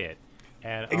to play it.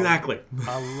 And exactly.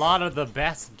 A lot of the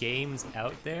best games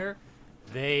out there,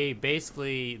 they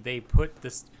put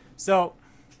this. So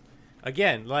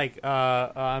again, like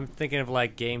I'm thinking of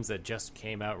like games that just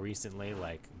came out recently,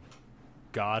 like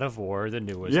God of War, the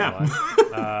newest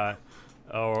one,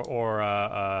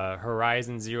 or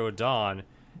Horizon Zero Dawn.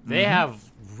 They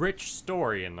have rich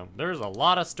story in them. There's a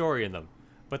lot of story in them,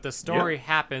 but the story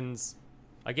happens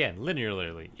again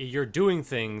linearly. You're doing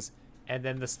things, and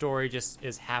then the story just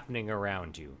is happening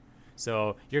around you.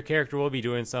 So your character will be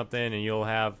doing something, and you'll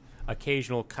have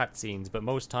occasional cutscenes, but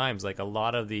most times, like a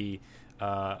lot of the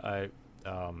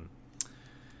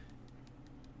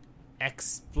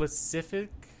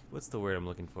explicit. What's the word I'm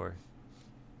looking for?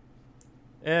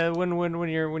 When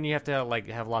you have to like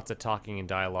have lots of talking and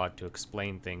dialogue to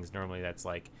explain things, normally that's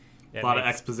like a lot of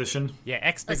exposition. Yeah,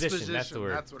 exposition. That's the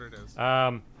word. That's what it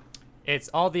is. It's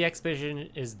all the exposition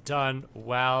is done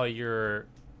while you're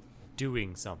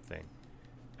doing something.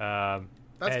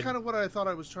 That's kind of what I thought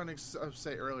I was trying to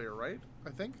say earlier, right? I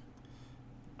think.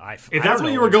 If that's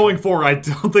what you were going for, I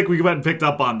don't think we went and picked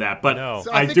up on that, but no.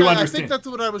 So I do understand. I think that's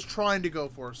what I was trying to go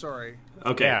for. Sorry.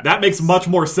 Okay, that makes much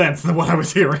more sense than what I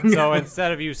was hearing. So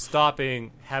instead of you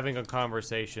stopping, having a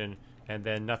conversation, and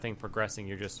then nothing progressing,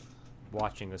 you're just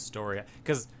watching a story.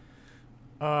 Because,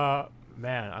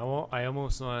 man, I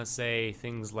almost want to say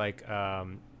things like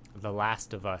The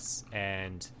Last of Us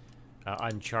and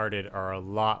Uncharted are a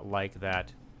lot like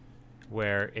that,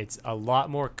 where it's a lot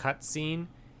more cutscene.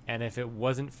 And if it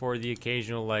wasn't for the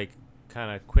occasional, like,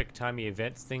 kind of quick-timey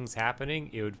events, things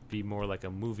happening, it would be more like a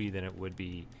movie than it would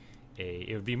be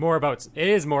it would be more about... It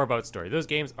is more about story. Those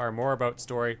games are more about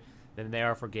story than they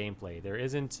are for gameplay. There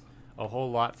isn't a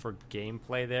whole lot for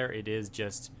gameplay there. It is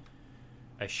just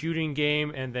a shooting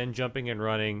game and then jumping and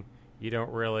running. You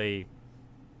don't really...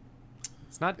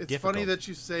 It's not difficult. It's funny that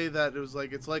you say that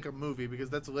it's like a movie, because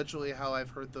that's literally how I've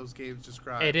heard those games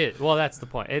described. It is. Well, that's the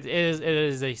point. It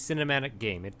is a cinematic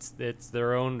game. It's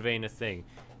their own vein of thing.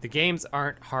 The games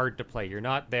aren't hard to play. You're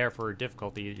not there for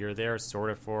difficulty. You're there sort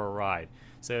of for a ride.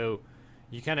 So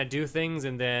you kind of do things,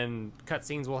 and then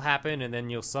cutscenes will happen, and then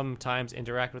you'll sometimes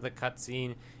interact with a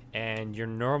cutscene, and you're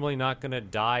normally not going to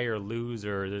die or lose,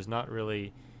 or there's not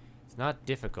really... It's not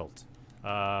difficult.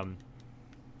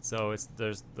 So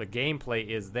the gameplay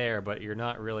is there, but you're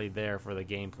not really there for the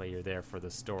gameplay. You're there for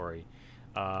the story.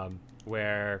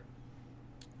 Where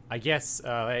I guess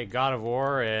like God of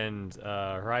War and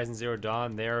Horizon Zero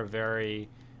Dawn, they're very,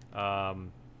 very.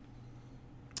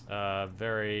 Oh,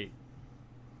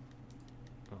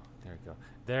 there we go.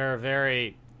 They're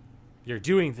very. You're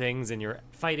doing things and you're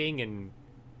fighting and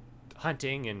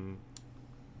hunting, and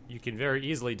you can very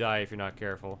easily die if you're not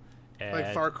careful.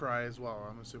 Like Far Cry as well.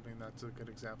 I'm assuming that's a good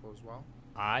example as well.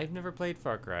 I've never played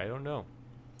Far Cry. I don't know.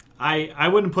 I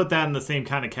wouldn't put that in the same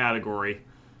kind of category.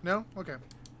 No? Okay.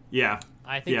 Yeah.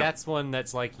 I think that's one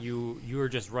that's like you're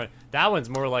just running. That one's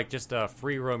more like just a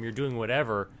free roam. You're doing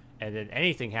whatever, and then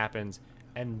anything happens,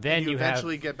 and then you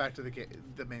eventually get back to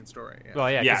the main story. Yeah.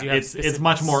 Well, yeah, yeah, you have it's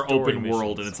much more open missions.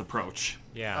 world in its approach.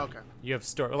 Yeah. Okay. You have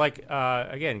story like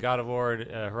again, God of War,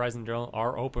 Horizon Zero Dawn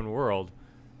are open world.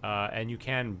 And you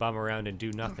can bum around and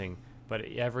do nothing, but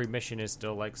every mission is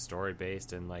still like story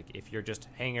based. And like if you're just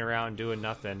hanging around doing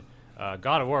nothing,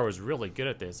 God of War was really good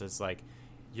at this. It's like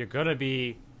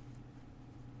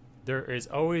there is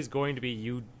always going to be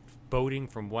you boating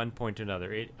from one point to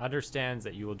another. It understands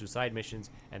that you will do side missions,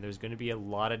 and there's going to be a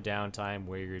lot of downtime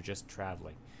where you're just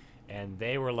traveling. And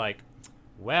they were like,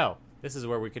 well, this is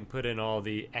where we can put in all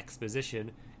the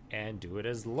exposition and do it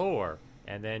as lore.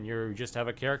 And then you just have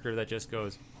a character that just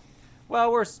goes,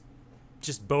 well, we're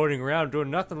just boating around doing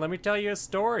nothing. Let me tell you a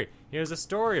story. Here's a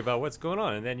story about what's going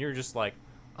on. And then you're just like,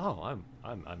 oh,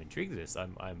 I'm intrigued with this.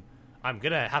 I'm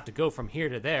gonna have to go from here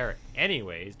to there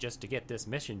anyways just to get this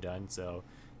mission done. So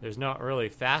there's not really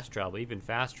fast travel. Even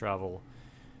fast travel,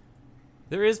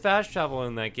 there is fast travel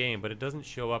in that game, but it doesn't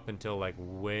show up until like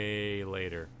way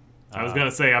later. I was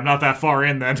gonna say I'm not that far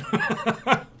in then.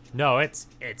 No, it's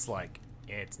like.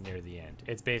 It's near the end.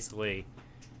 It's basically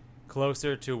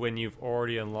closer to when you've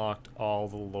already unlocked all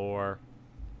the lore,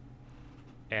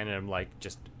 and I'm like,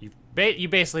 just you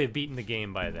basically have beaten the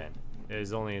game by then. It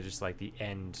was only just like the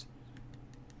end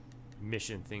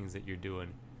mission things that you're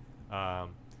doing.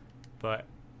 But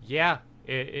yeah,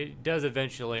 it does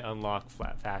eventually unlock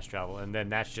fast travel, and then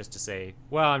that's just to say,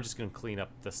 well, I'm just going to clean up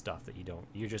the stuff that you don't.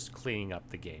 You're just cleaning up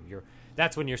the game.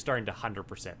 That's when you're starting to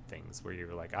 100% things, where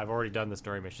you're like, I've already done the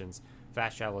story missions.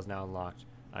 Fast travel is now unlocked.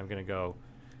 I'm going to go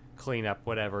clean up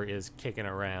whatever is kicking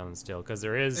around still, because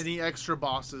there is any extra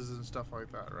bosses and stuff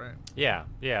like that, right? Yeah,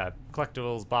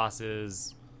 collectibles,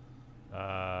 bosses,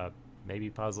 maybe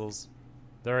puzzles.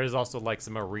 There is also like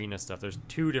some arena stuff. There's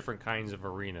 2 different kinds of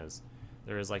arenas.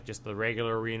 There is like just the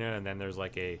regular arena, and then there's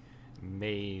like a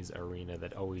maze arena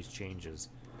that always changes,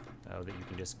 that you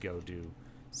can just go do.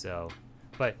 So,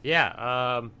 but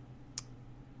yeah,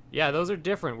 those are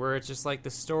different, where it's just like the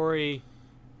story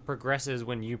progresses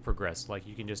when you progress. Like,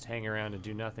 you can just hang around and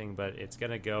do nothing, but it's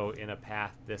gonna go in a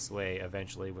path this way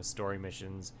eventually with story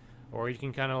missions, or you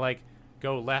can kind of like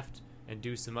go left and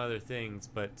do some other things,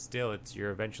 but still you're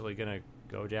eventually gonna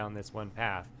go down this one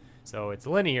path. So it's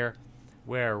linear,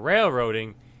 where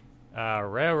railroading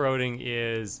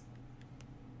is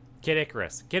Kid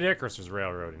Icarus. Kid Icarus was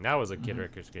railroading. That was a Kid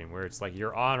Icarus game, where it's like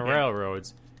you're on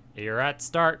railroads, you're at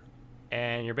start,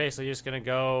 and you're basically just gonna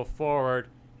go forward.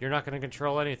 You're not going to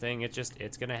control anything. It's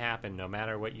going to happen no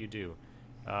matter what you do.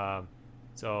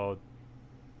 So,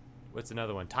 what's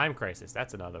another one? Time Crisis.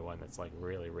 That's another one that's like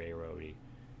really railroady.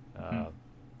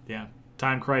 Yeah,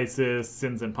 Time Crisis,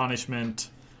 Sins and Punishment.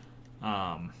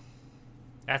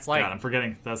 That's like God, I'm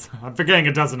forgetting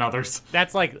a dozen others.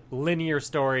 That's like linear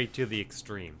story to the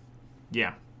extreme.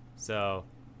 Yeah. So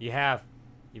you've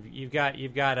got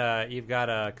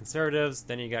conservatives,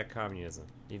 then you got communism.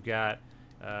 You've got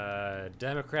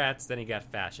Democrats, then you got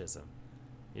fascism.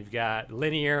 You've got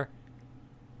linear,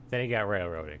 then you got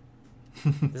railroading.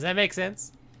 Does that make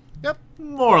sense? Yep.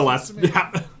 More or less.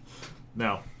 Yeah.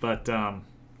 No, but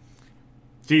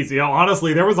geez,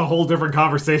 honestly, there was a whole different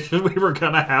conversation we were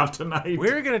gonna have tonight.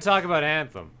 We were gonna talk about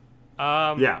Anthem.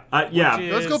 Yeah.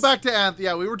 Let's go back to Anthem.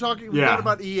 Yeah, we were talking. We talked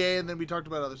about EA, and then we talked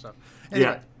about other stuff.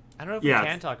 Anyway, I don't know if we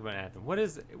can talk about Anthem. What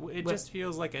is it? Just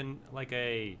feels like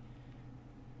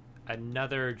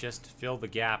another just fill the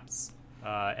gaps.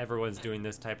 Everyone's doing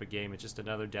this type of game. It's just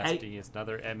another Destiny. It's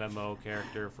another MMO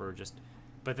character for just.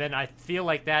 But then I feel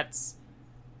like that's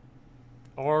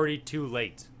already too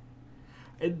late.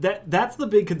 That's the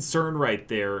big concern right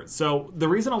there. So the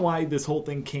reason why this whole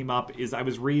thing came up is I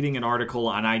was reading an article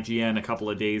on IGN a couple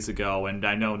of days ago, and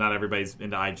I know not everybody's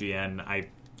into IGN. I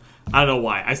don't know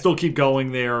why. I still keep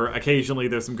going there. Occasionally,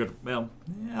 there's some good. Well,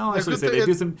 I should say they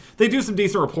do some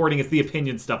decent reporting. It's the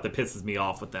opinion stuff that pisses me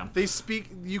off with them. They speak.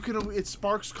 It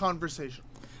sparks conversation.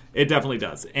 It definitely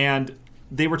does. And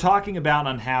they were talking about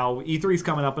on how E3's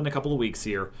coming up in a couple of weeks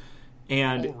here,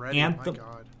 and already, Anthem. My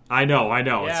God. I know.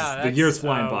 Yeah, it's just, the year's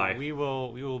flying by. We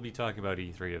will be talking about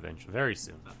E3 eventually, very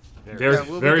soon.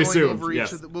 Very soon.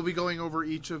 Yes. We'll be going over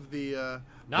each of the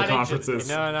conferences.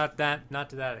 Not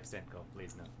to that extent, Cole.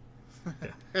 Please no.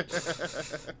 Yeah.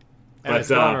 And it's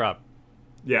going up.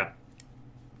 Yeah.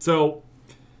 So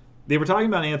they were talking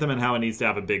about Anthem and how it needs to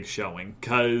have a big showing,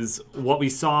 because what we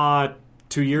saw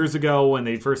 2 years ago when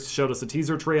they first showed us a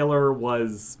teaser trailer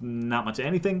was not much of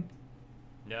anything.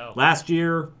 No. Last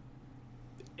year,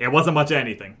 it wasn't much of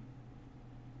anything.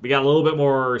 We got a little bit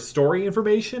more story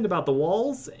information about the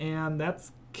walls, and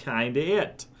that's kind of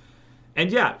it.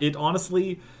 And yeah, it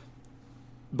honestly,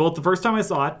 both the first time I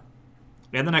saw it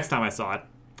and the next time I saw it,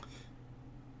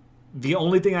 the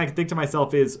only thing I can think to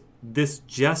myself is, this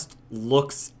just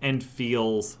looks and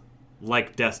feels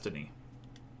like Destiny.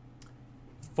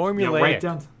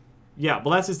 Formulaic. Yeah,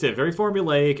 well, that's just it. Very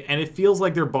formulaic, and it feels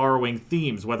like they're borrowing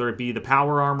themes, whether it be the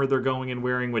power armor they're going and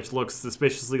wearing, which looks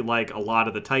suspiciously like a lot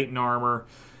of the Titan armor,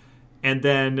 and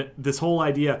then this whole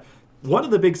idea. One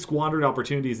of the big squandered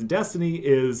opportunities in Destiny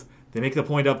is they make the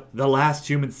point of the last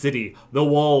human city, the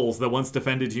walls that once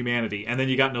defended humanity, and then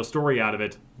you got no story out of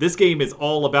it. This game is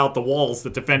all about the walls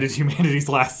that defended humanity's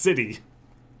last city.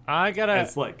 I've got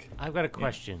a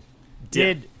question. Yeah.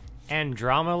 Did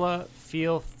Andromeda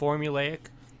feel formulaic?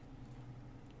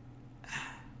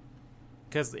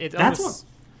 Because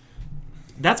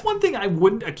that's one thing I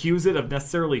wouldn't accuse it of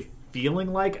necessarily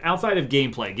feeling like, outside of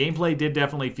gameplay. Gameplay did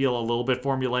definitely feel a little bit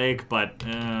formulaic, but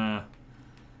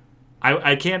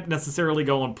I can't necessarily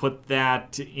go and put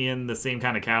that in the same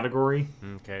kind of category.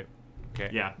 Okay.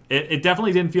 Yeah, it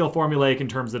definitely didn't feel formulaic in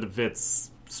terms of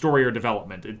its story or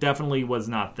development. It definitely was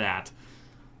not that.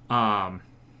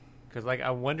 Because, I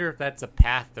wonder if that's a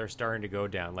path they're starting to go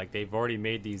down. Like, they've already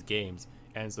made these games,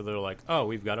 and so they're like, oh,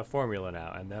 we've got a formula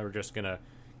now, and they're just going to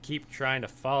keep trying to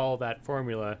follow that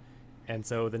formula, and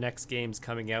so the next games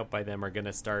coming out by them are going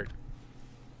to start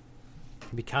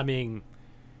becoming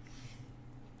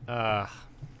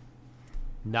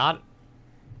Not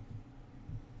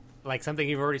like something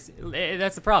you've already seen.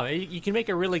 That's the problem. You can make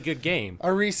a really good game. A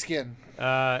reskin.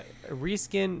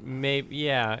 Reskin, maybe,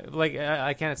 yeah. Like,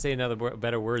 I can't say another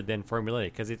better word than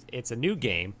formulaic, because it's a new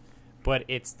game, but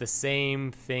it's the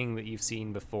same thing that you've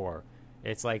seen before.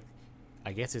 It's like,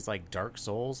 I guess it's like Dark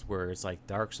Souls, where it's like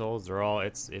Dark Souls,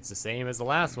 it's the same as the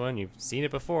last one. You've seen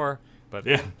it before, but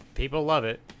people love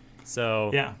it.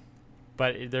 So, yeah.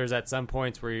 But there's at some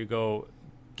points where you go,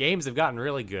 games have gotten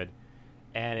really good,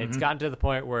 and it's gotten to the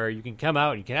point where you can come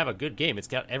out and you can have a good game. It's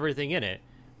got everything in it,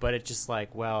 but it's just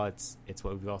like, well, it's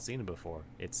what we've all seen before.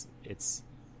 It's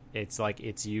like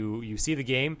you see the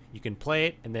game, you can play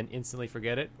it and then instantly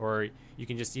forget it, or you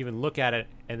can just even look at it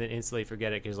and then instantly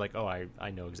forget it because like, oh, I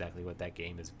know exactly what that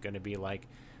game is going to be like.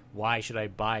 Why should I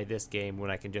buy this game when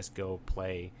I can just go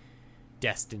play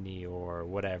Destiny or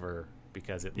whatever,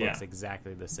 because it looks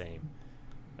exactly the same.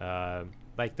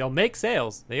 Like, they'll make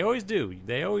sales. They always do.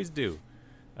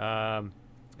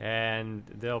 And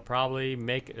they'll probably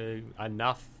make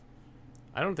enough.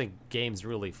 I don't think games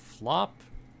really flop.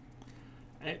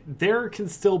 There can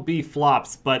still be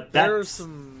flops, but there are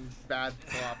some bad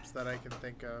flops that I can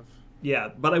think of. Yeah,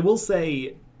 but I will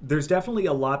say there's definitely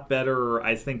a lot better,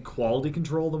 I think, quality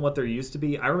control than what there used to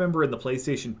be. I remember in the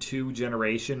PlayStation 2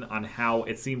 generation on how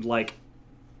it seemed like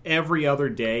every other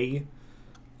day.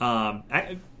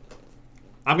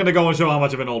 I'm going to go and show how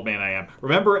much of an old man I am.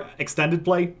 Remember Extended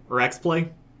Play or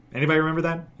X-Play? Anybody remember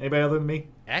that? Anybody other than me?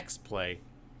 X-Play?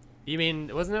 You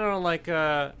mean, wasn't it on like...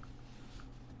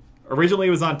 Originally it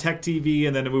was on Tech TV,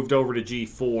 and then it moved over to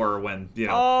G4 when, they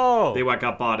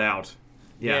got bought out.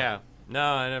 Yeah. No,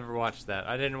 I never watched that.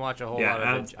 I didn't watch a whole lot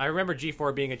of it. I remember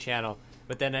G4 being a channel,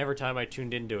 but then every time I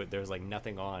tuned into it, there was like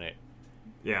nothing on it.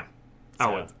 Yeah.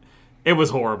 So. It was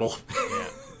horrible. Yeah.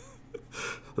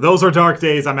 Those are dark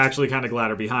days I'm actually kind of glad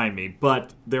are behind me.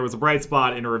 But there was a bright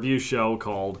spot in a review show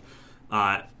called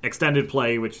Extended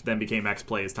Play, which then became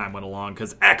X-Play as time went along,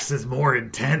 because X is more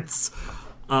intense.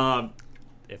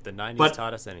 If the 90s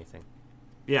taught us anything.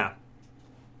 Yeah.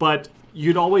 But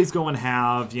you'd always go and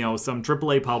have, some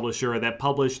AAA publisher that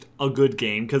published a good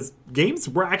game, because games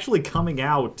were actually coming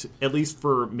out, at least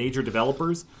for major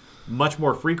developers, much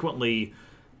more frequently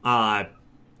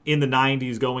in the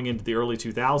 90s going into the early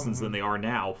 2000s than they are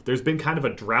now. There's been kind of a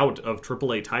drought of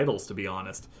AAA titles, to be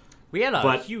honest. We had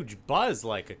a huge buzz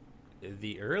the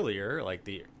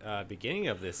beginning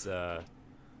of this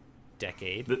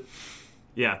decade.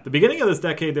 The beginning of this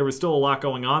decade, there was still a lot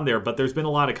going on there, but there's been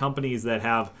a lot of companies that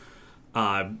have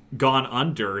gone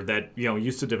under that,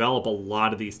 used to develop a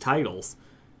lot of these titles.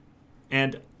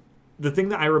 And the thing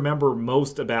that I remember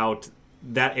most about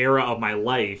that era of my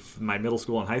life, my middle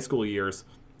school and high school years,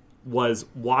 was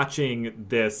watching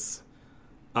this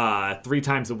 3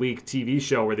 times a week TV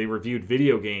show where they reviewed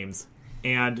video games.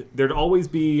 And there'd always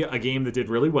be a game that did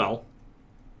really well.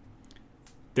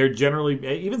 There'd generally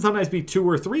even sometimes be 2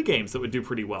 or 3 games that would do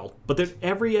pretty well. But there'd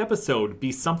every episode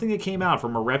be something that came out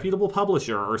from a reputable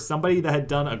publisher or somebody that had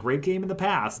done a great game in the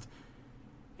past.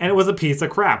 And it was a piece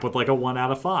of crap with like a 1 out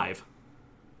of 5.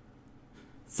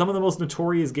 Some of the most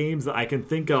notorious games that I can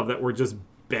think of that were just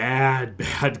bad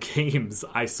games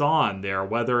I saw on there,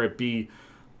 whether it be,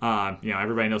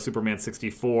 everybody knows Superman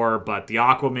 64, but the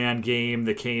Aquaman game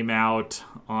that came out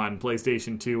on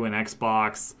PlayStation 2 and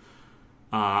Xbox,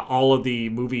 all of the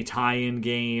movie tie-in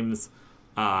games,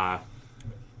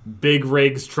 Big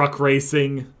Rigs Truck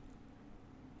Racing.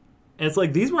 And it's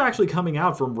like, these were actually coming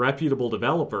out from reputable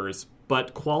developers,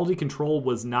 but quality control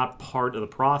was not part of the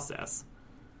process.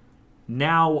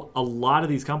 Now, a lot of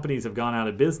these companies have gone out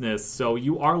of business, so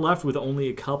you are left with only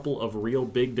a couple of real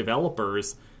big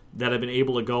developers that have been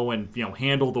able to go and,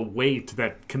 handle the weight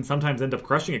that can sometimes end up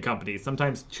crushing a company.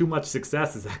 Sometimes too much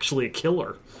success is actually a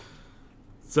killer.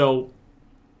 So,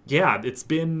 yeah, it's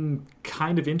been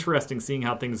kind of interesting seeing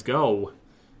how things go.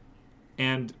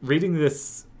 And reading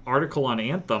this article on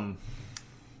Anthem,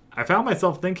 I found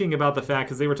myself thinking about the fact,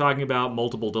 because they were talking about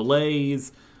multiple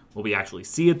delays. Will we actually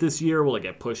see it this year? Will it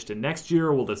get pushed to next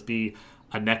year? Will this be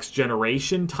a next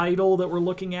generation title that we're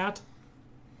looking at?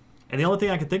 And the only thing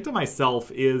I can think to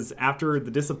myself is, after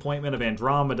the disappointment of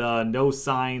Andromeda, no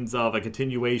signs of a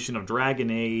continuation of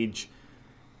Dragon Age,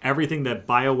 everything that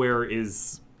Bioware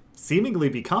is seemingly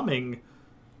becoming,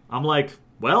 I'm like,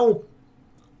 well,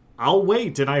 I'll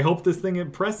wait, and I hope this thing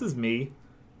impresses me.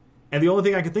 And the only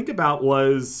thing I could think about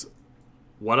was,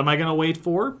 what am I going to wait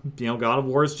for? God of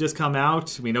War's just come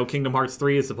out. We know Kingdom Hearts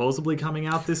 3 is supposedly coming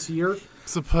out this year.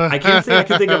 I can't say I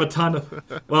can think of a ton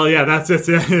of. Well, yeah, that's just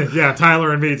yeah.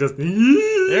 Tyler and me just.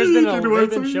 They've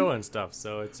been showing stuff,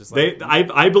 so it's just like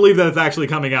I believe that it's actually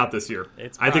coming out this year.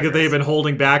 I think that they've been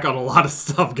holding back on a lot of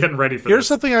stuff, getting ready for. Here's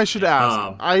this. something I should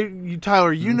ask.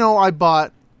 Tyler, you know I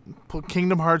bought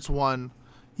Kingdom Hearts 1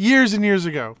 years and years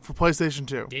ago for PlayStation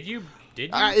 2. Did you?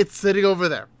 It's sitting over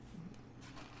there.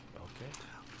 Okay.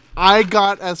 I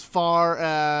got as far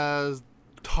as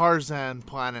Tarzan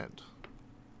Planet.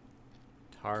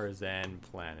 I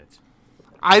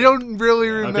don't really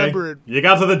remember it. You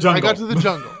got to the jungle. I got to the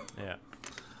jungle. Yeah.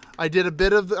 I did a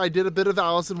bit of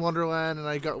Alice in Wonderland, and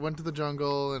I went to the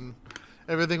jungle and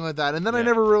everything like that. And then I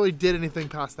never really did anything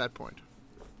past that point.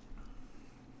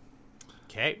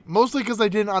 Okay. Mostly because I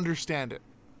didn't understand it.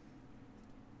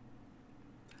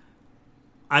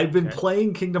 I've been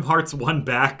playing Kingdom Hearts 1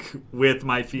 back with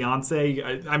my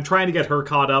fiance. I'm trying to get her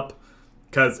caught up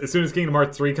because as soon as Kingdom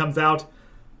Hearts 3 comes out,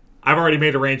 I've already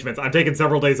made arrangements. I'm taking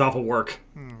several days off of work.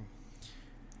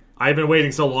 I've been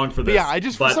waiting so long for this. But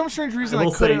yeah, for some strange reason, I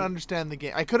couldn't understand the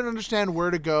game. I couldn't understand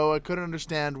where to go. I couldn't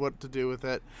understand what to do with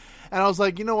it. And I was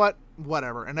like, you know what?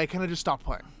 Whatever. And I kind of just stopped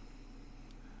playing.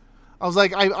 I was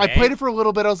like, I played it for a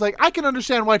little bit. I was like, I can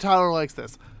understand why Tyler likes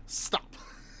this. Stop.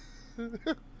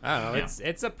 I don't know.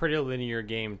 It's a pretty linear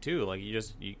game too. Like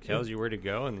it tells you where to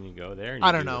go, and then you go there. And you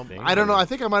I don't know. I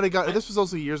think I might have got. This was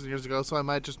also years and years ago, so I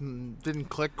might just didn't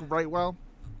click right well.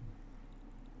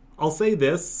 I'll say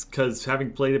this because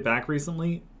having played it back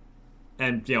recently,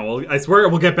 and I swear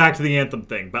we'll get back to the Anthem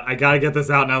thing, but I gotta get this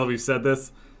out now that we've said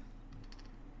this.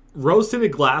 Rose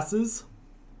tinted glasses.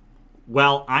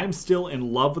 While I'm still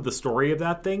in love with the story of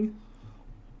that thing,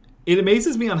 it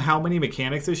amazes me on how many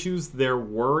mechanics issues there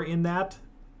were in that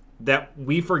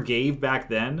we forgave back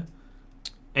then.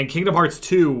 And Kingdom Hearts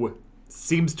 2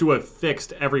 seems to have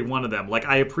fixed every one of them. Like,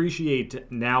 I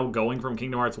appreciate now going from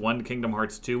Kingdom Hearts 1 to Kingdom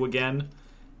Hearts 2 again,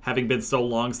 having been so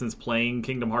long since playing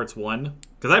Kingdom Hearts 1.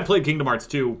 Because I played Kingdom Hearts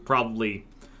 2 probably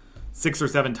 6 or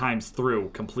 7 times through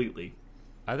completely.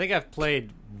 I think I've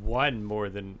played 1 more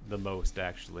than the most,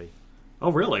 actually.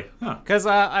 Oh, really? Huh. Because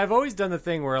I've always done the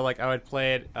thing where I would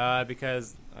play it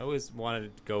because I always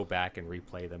wanted to go back and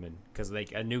replay them, and because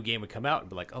a new game would come out and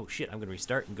be like, oh shit, I'm going to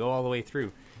restart and go all the way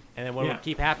through. And then what would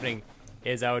keep happening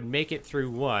is I would make it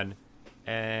through 1,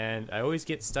 and I always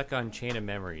get stuck on Chain of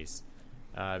Memories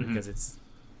because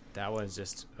that one's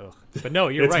just ugh. But no,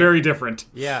 you're right. It's very different.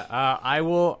 Yeah, I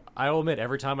will admit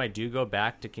every time I do go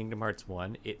back to Kingdom Hearts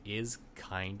 1, it is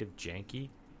kind of janky.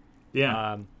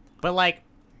 Yeah. But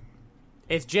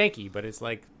it's janky, but it's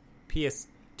like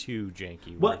PS2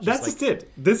 janky. Well, that's just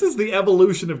it. This is the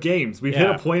evolution of games. We've hit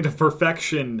a point of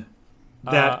perfection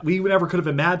that we never could have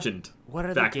imagined. What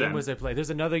other game was I playing?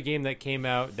 There's another game that came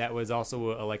out that was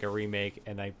also a remake,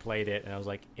 and I played it, and I was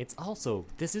like,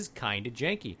 this is kind of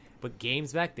janky. But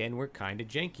games back then were kind of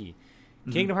janky.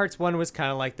 Kingdom Hearts 1 was kind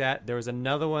of like that. There was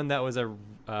another one that was a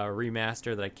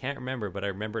remaster that I can't remember, but I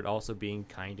remember it also being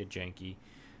kind of janky.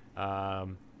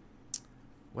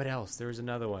 What else? There was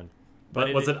another one.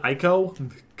 But was it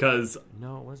Ico? Because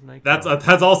no, it wasn't Ico.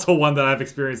 That's also one that I've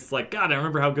experienced. It's like, God, I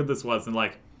remember how good this was, and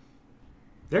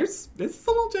this is a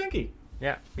little janky.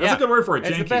 Yeah, that's a good word for it.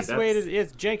 It's janky. The best way.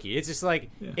 It's janky. It's just like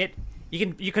it.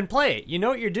 You can play it. You know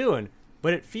what you're doing,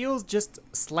 but it feels just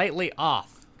slightly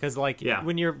off. Because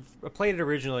when you played it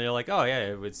originally, you're like, oh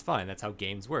yeah, it's fine. That's how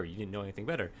games were. You didn't know anything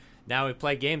better. Now we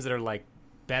play games that are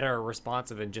better,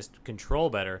 responsive, and just control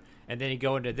better. And then you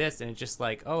go into this, and it's just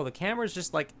the camera's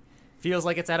just feels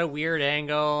like it's at a weird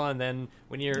angle, and then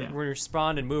when you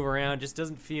spawn and move around, it just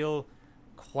doesn't feel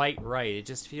quite right. It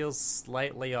just feels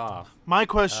slightly off. My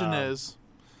question is,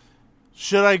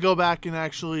 should I go back and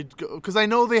actually go? Because I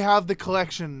know they have the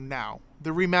collection now,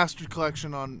 the remastered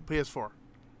collection on PS4.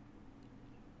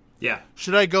 Yeah.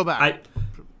 Should I go back?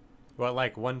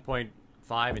 1.5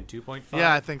 and 2.5?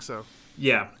 Yeah, I think so.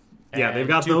 Yeah. Yeah, they've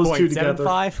got those two together.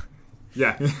 2.75?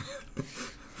 Yeah.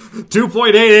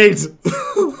 2.88.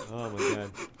 Oh my god.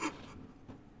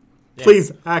 Yeah.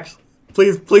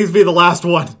 Please be the last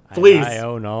one. Please. I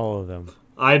own all of them.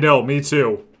 I know, me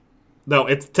too. No,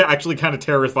 it actually kind of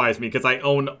terrifies me because I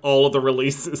own all of the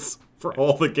releases for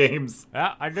all the games.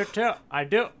 Yeah, I do too. I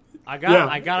do. I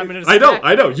got them in a stack.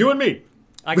 I know. You and me.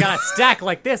 I got a stack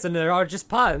like this, and they're all just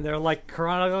piled, and they're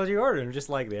chronological order, and just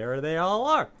there they all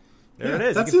are. There it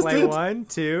is. That's you can just play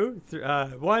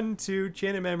 1, 2,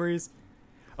 Chain of Memories.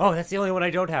 Oh, that's the only one I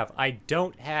don't have. I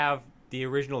don't have the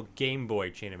original Game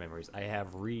Boy Chain of Memories. I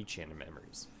have Chain of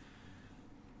Memories.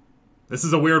 This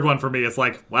is a weird one for me. It's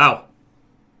wow.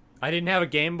 I didn't have a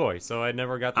Game Boy, so I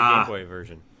never got the Game Boy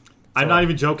version. I'm not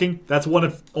even joking. That's one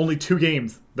of only 2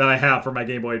 games that I have for my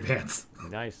Game Boy Advance.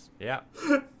 Nice. Yeah.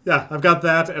 Yeah, I've got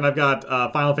that, and I've got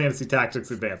Final Fantasy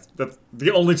Tactics Advance. That's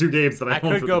the only 2 games that I own. I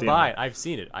could for go the buy it. I've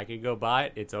seen it. I could go buy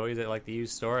it. It's always at like the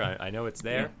used store. I know it's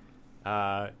there.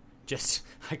 Yeah.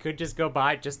 I could just go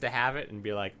buy it just to have it and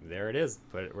be like, there it is.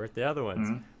 Put it with the other ones.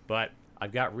 Mm-hmm. But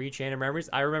I've got Rechain of Memories.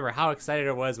 I remember how excited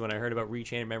I was when I heard about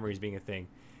Rechain of Memories being a thing,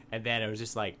 and then it was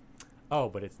just like, oh,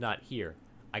 but it's not here.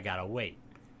 I gotta wait.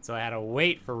 So I had to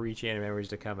wait for Rechain of Memories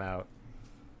to come out.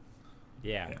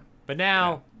 Yeah. But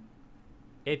now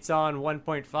it's on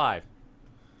 1.5.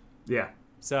 Yeah.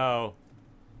 So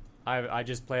I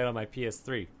just play it on my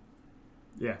PS3.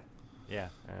 Yeah. Yeah.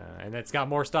 And it's got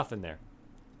more stuff in there.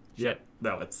 Yeah.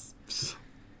 No, it's...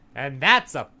 And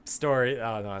that's a story.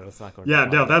 Oh, no, let's not go. Yeah,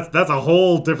 no, that's a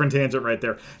whole different tangent right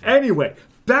there. Anyway,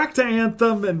 back to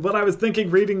Anthem and what I was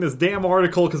thinking reading this damn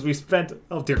article because we spent,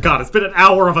 oh dear God, it's been an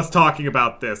hour of us talking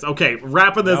about this. Okay,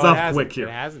 wrapping this up quick here.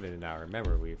 It hasn't been an hour.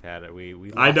 Remember, we've had it. We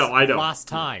lost, I know. Lost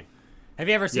time. Have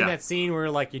you ever seen that scene where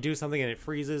like you do something and it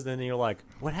freezes, then you're like,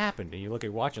 "What happened?" And you look at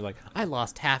your watch and like, "I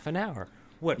lost half an hour."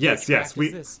 What? Yes. Is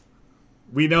this?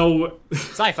 We know.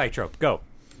 Sci-fi trope. Go.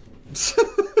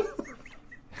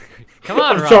 Come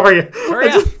on, I'm Rob. sorry. Hurry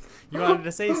up. You wanted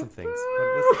to say some things.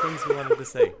 What's the things you wanted to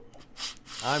say?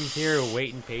 I'm here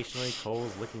waiting patiently.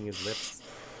 Cole's licking his lips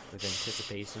with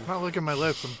anticipation. I'm not licking my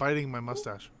lips. I'm biting my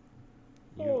mustache.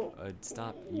 You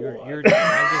stop.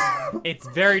 It's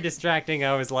very distracting.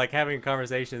 I was like having a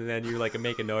conversation, and then you like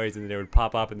make a noise, and then it would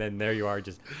pop up, and then there you are,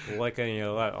 just licking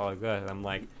your lip. Oh, good. I'm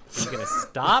like, he's gonna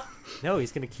stop? No,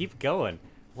 he's gonna keep going.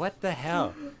 What the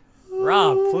hell?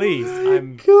 Rob, please.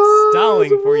 I'm stalling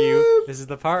for you. This is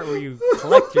the part where you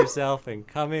collect yourself and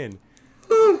come in.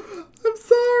 I'm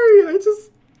sorry. I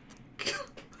just...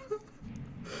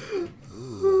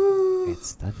 Ooh,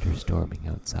 it's thunderstorming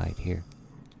outside here.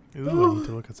 Ooh, I need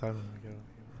to look outside when I get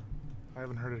out. I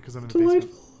haven't heard it because I'm in the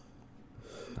basement.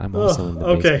 I'm also in the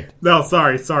basement. Okay. No,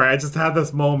 sorry. I just had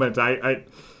this moment. I'm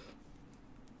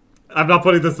not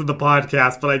putting this in the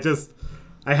podcast, but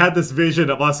I had this vision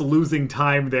of us losing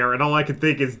time there, and all I could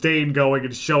think is Dane going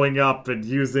and showing up and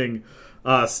using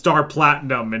Star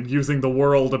Platinum and using the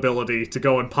world ability to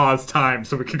go and pause time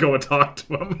so we could go and talk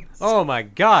to him. Oh my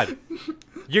God.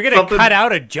 You're going to cut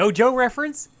out a JoJo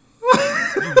reference?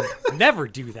 You never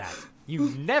do that.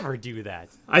 You never do that.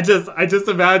 I just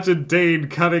imagine Dane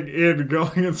cutting in,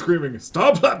 going and screaming,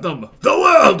 "Star Platinum, the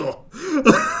world!"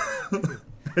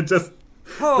 And just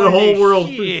Holy the whole world.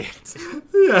 Shit.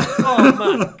 Yeah. Oh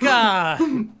my God.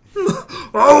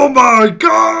 Oh my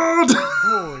God.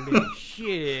 Holy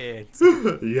shit.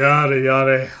 Yada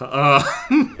yada.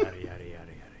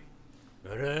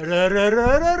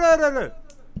 Yada.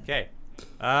 Okay.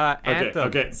 Anthem.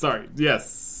 Okay. Sorry.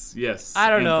 Yes. I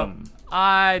don't Anthem.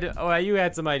 know. You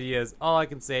had some ideas. All I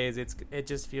can say is it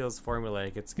just feels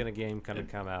formulaic. It's gonna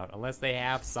come out unless they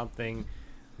have something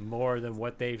more than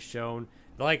what they've shown.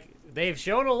 Like they've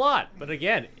shown a lot, but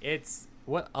again, it's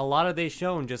what a lot of they've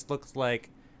shown just looks like.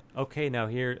 Okay, now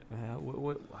here,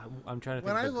 I'm trying to think.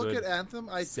 When I of look at Anthem,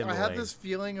 I simile. have this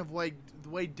feeling of like the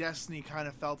way Destiny kind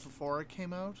of felt before it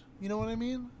came out. You know what I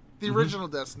mean? The original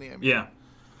Destiny. I mean. Yeah.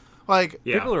 Like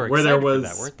people were where excited there was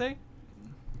for that, weren't they?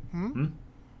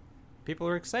 People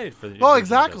were excited for the. Well,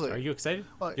 exactly. Are you excited?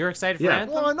 Well, You're excited for yeah.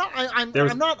 Anthem? Well,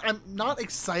 I'm not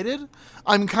excited.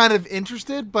 I'm kind of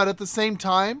interested, but at the same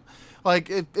time, like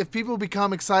if people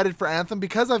become excited for Anthem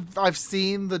because I've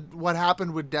seen what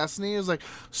happened with Destiny, is like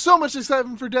so much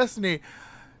excitement for Destiny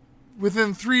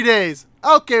within 3 days.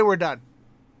 Okay, we're done.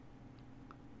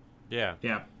 Yeah.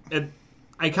 And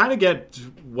I kind of get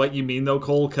what you mean though,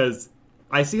 Cole, because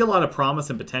I see a lot of promise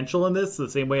and potential in this, the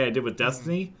same way I did with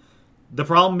Destiny. The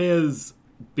problem is,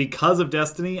 because of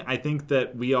Destiny, I think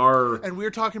that we are... And we're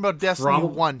talking about Destiny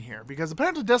 1 here, because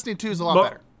apparently Destiny 2 is a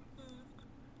lot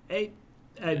better.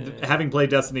 Having played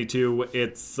Destiny 2,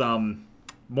 it's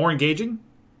more engaging,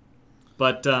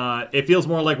 but it feels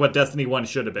more like what Destiny 1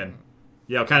 should have been.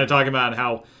 You know, kind of talking about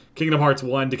how Kingdom Hearts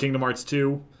 1 to Kingdom Hearts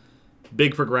 2,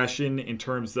 big progression in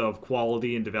terms of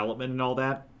quality and development and all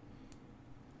that.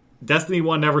 Destiny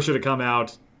 1 never should have come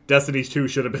out. Destiny 2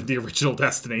 should have been the original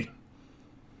Destiny.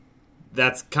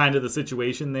 That's kind of the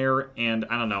situation there, and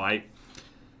I don't know.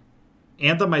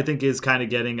 Anthem, I think, is kind of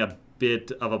getting a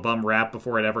bit of a bum rap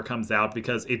before it ever comes out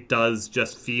because it does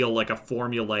just feel like a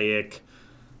formulaic,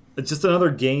 just another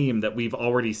game that we've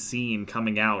already seen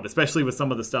coming out, especially with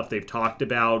some of the stuff they've talked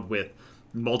about with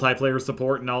multiplayer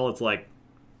support and all. It's like,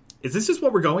 is this just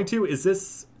what we're going to? Is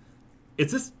this...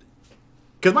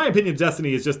 Because my opinion of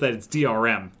Destiny is just that it's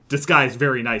DRM, disguised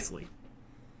very nicely.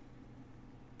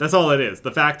 That's all it is.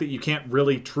 The fact that you can't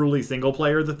really truly single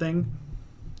player the thing,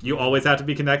 you always have to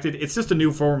be connected. It's just a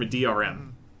new form of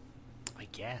DRM. I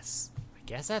guess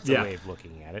that's a way of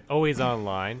looking at it. Always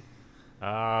online.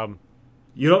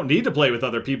 You don't need to play with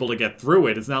other people to get through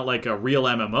it. It's not like a real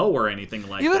MMO or anything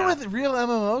like that. Even with real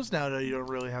MMOs now, you don't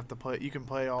really have to play. You can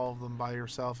play all of them by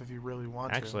yourself if you really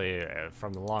want to. Actually,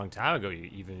 from a long time ago,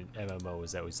 even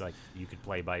MMOs that was like you could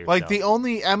play by yourself. Like the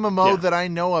only MMO that I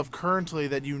know of currently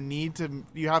that you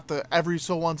have to every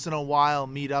so once in a while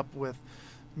meet up with.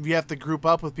 You have to group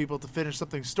up with people to finish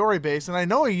something story based, and I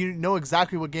know you know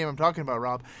exactly what game I'm talking about,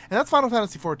 Rob, and that's Final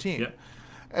Fantasy XIV. Yeah.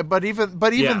 But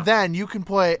even then, you can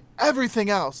play everything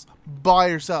else by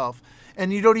yourself,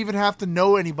 and you don't even have to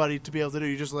know anybody to be able to do.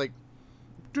 You just like,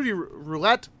 duty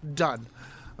roulette, done.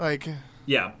 Like,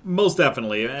 yeah, most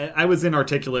definitely. I was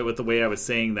inarticulate with the way I was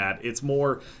saying that. It's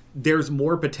more, there's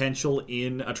more potential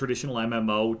in a traditional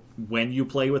MMO when you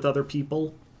play with other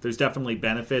people. There's definitely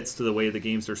benefits to the way the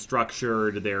games are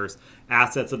structured. There's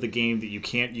assets of the game that you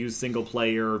can't use single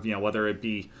player. Whether it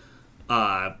be,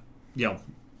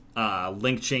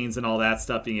 link chains and all that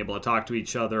stuff, being able to talk to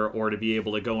each other or to be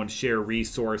able to go and share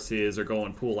resources or go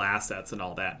and pool assets and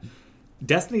all that.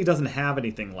 Destiny doesn't have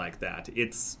anything like that.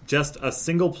 It's just a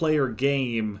single player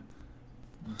game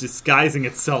disguising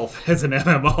itself as an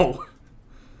MMO.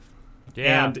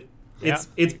 Yeah. And it's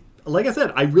like I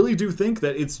said, I really do think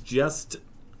that it's just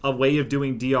a way of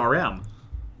doing DRM.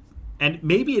 And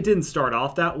maybe it didn't start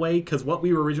off that way, because what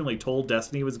we were originally told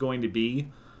Destiny was going to be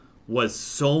was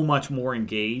so much more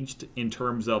engaged in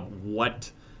terms of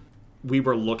what we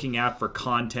were looking at for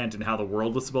content and how the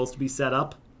world was supposed to be set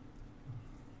up.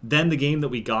 Then the game that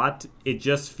we got, it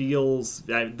just feels...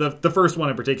 The first one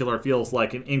in particular feels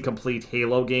like an incomplete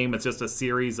Halo game. It's just a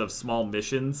series of small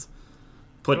missions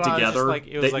put together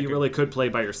that you really could play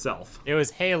by yourself. It was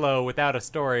Halo without a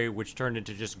story, which turned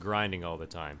into just grinding all the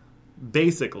time.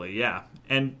 Basically, yeah.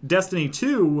 And Destiny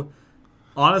 2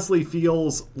 honestly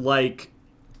feels like...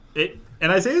 it,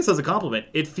 and I say this as a compliment,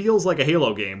 it feels like a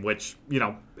Halo game, which,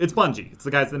 it's Bungie. It's the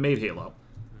guys that made Halo.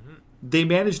 Mm-hmm. They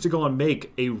managed to go and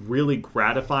make a really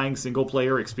gratifying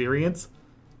single-player experience,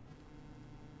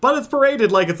 but it's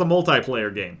paraded like it's a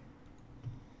multiplayer game.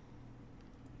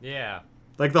 Yeah.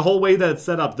 Like, the whole way that it's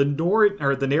set up, the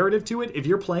narrative to it, if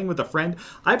you're playing with a friend...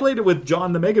 I played it with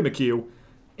John the Mega McHugh,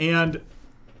 and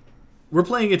we're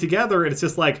playing it together, and it's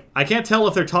just like, I can't tell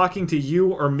if they're talking to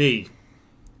you or me.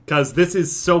 Because this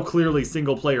is so clearly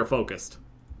single-player focused.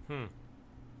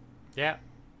 Yeah.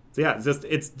 So yeah,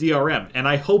 it's DRM. And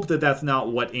I hope that that's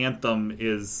not what Anthem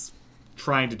is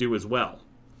trying to do as well.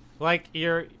 Like,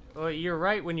 you're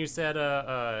right when you said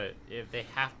if they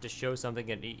have to show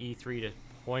something at E3 to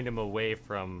point them away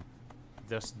from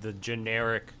the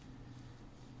generic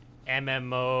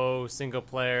MMO,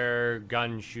 single-player,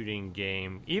 gun-shooting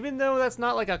game. Even though that's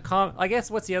not like a I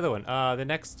guess, what's the other one? The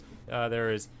next,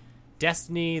 there is...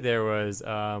 Destiny, there was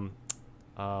why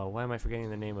am I forgetting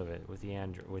the name of it with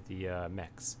the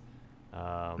mechs?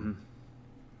 Oh,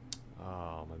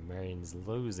 my brain's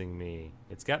losing me.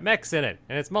 It's got mechs in it,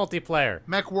 and it's multiplayer.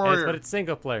 Mech Warrior. But it's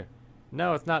single player.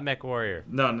 No, it's not Mech Warrior.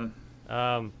 No.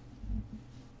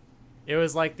 It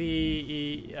was like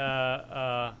the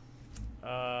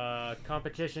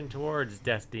competition towards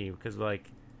Destiny, because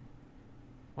like,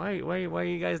 why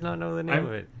you guys not know the name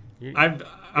of it? I'm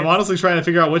honestly trying to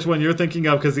figure out which one you're thinking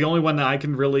of, because the only one that I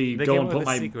can really go and put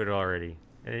my secret already.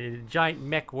 Giant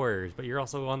mech warriors, but you're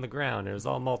also on the ground. It was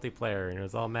all multiplayer and it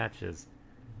was all matches.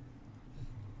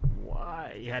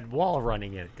 Why? You had wall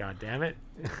running it. God damn it!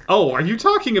 Oh, are you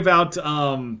talking about?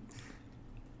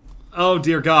 Oh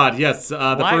dear God! Yes,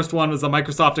 the first one was a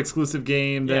Microsoft exclusive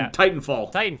game. Then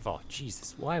Titanfall.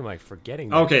 Jesus, why am I forgetting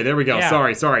that? Okay, there we go.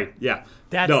 Yeah. Sorry. Yeah.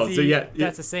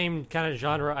 That's the same kind of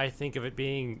genre. I think of it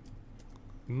being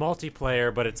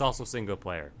multiplayer, but it's also single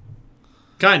player.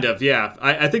 Kind of, yeah.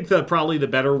 I think probably the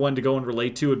better one to go and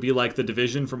relate to would be like The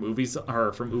Division from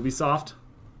Ubisoft.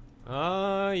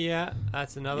 Yeah,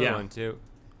 that's another one too.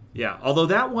 Yeah, although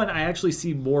that one I actually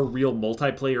see more real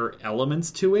multiplayer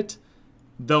elements to it.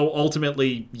 Though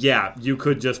ultimately, yeah, you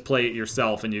could just play it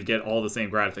yourself and you'd get all the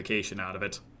same gratification out of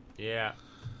it. Yeah.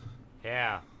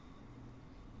 That's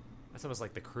almost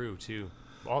like The Crew too,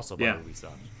 also by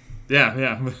Ubisoft.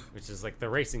 Yeah. Which is like the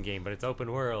racing game, but it's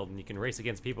open world, and you can race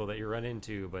against people that you run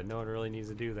into, but no one really needs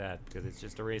to do that because it's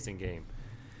just a racing game.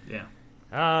 Yeah.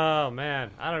 Oh,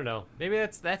 man. I don't know. Maybe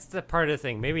that's the part of the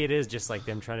thing. Maybe it is just like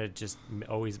them trying to just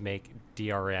always make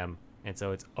DRM, and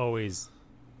so it's always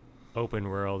open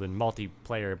world and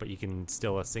multiplayer, but you can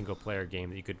still a single-player game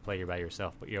that you could play by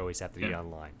yourself, but you always have to be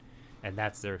online. And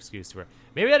that's their excuse for it.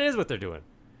 Maybe that is what they're doing.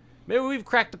 Maybe we've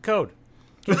cracked the code.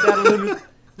 Get that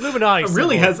Illuminati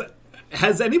Really, symbol.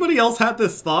 has anybody else had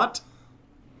this thought?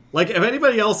 Like, if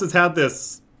anybody else has had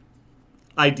this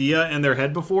idea in their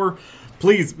head before,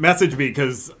 please message me,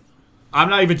 because I'm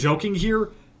not even joking here.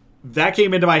 That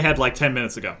came into my head like 10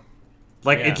 minutes ago.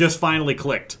 Like, Yeah. it just finally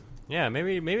clicked. Yeah,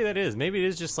 maybe that is. Maybe it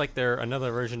is just like they're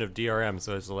another version of DRM.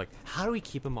 So it's like, how do we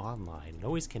keep them online and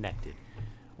always connected?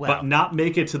 Well, But not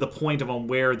make it to the point of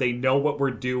where they know what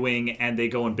we're doing and they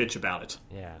go and bitch about it.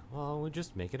 yeah. Well, we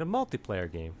just make it a multiplayer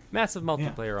game, massive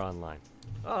multiplayer online.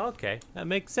 Oh, okay, that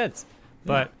makes sense.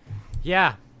 But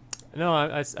yeah,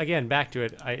 no. Again, back to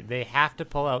it. They have to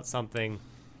pull out something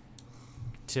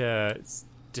to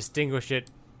distinguish it.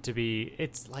 To be,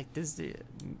 it's like this,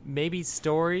 maybe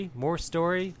more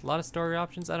story, a lot of story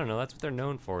options. I don't know. That's what they're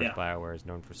known for. Yeah. Bioware is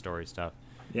known for story stuff.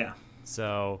 Yeah.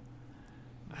 So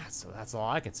that's all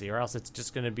I can see. Or else it's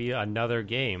just going to be another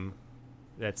game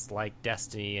that's like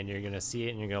Destiny, and you're going to see it,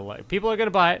 and you're going to like. People are going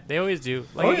to buy it. They always do.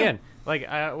 Like again, like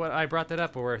I brought that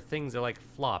up where things are like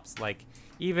flops. Like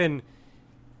even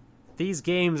these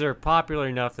games are popular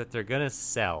enough that they're going to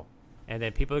sell, and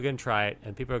then people are going to try it,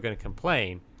 and people are going to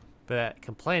complain. But that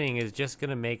complaining is just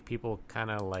going to make people kind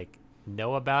of like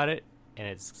know about it, and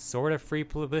it's sort of free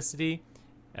publicity.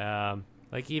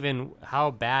 Like even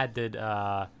how bad did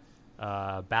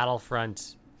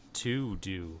Battlefront 2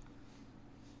 do?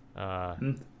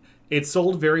 It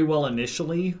sold very well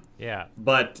initially, Yeah.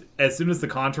 but as soon as the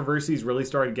controversies really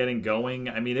started getting going,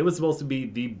 I mean, it was supposed to be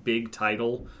the big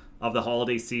title of the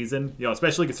holiday season, you know,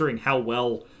 especially considering how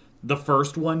well the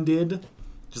first one did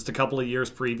just a couple of years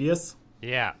previous.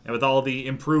 Yeah. And with all the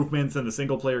improvements and the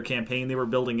single-player campaign they were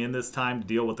building in this time to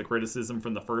deal with the criticism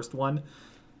from the first one,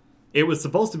 it was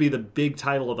supposed to be the big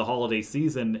title of the holiday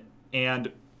season,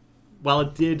 and while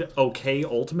it did okay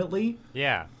ultimately,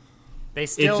 Yeah. They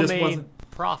still just made wasn't-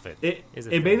 profit. it is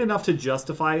a made thing. enough to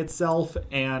justify itself,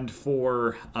 and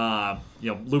for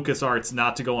LucasArts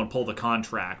not to go and pull the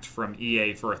contract from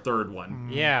EA for a third one.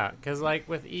 Yeah, because like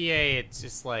with EA, it's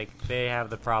just like they have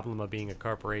the problem of being a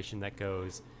corporation that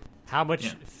goes, how much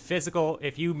physical,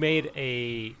 if you made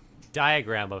a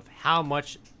diagram of how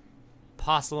much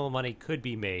possible money could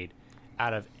be made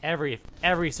out of if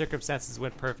every circumstances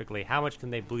went perfectly, how much can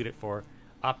they bleed it for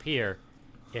up here?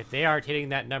 If they aren't hitting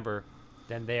that number,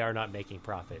 then they are not making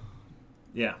profit.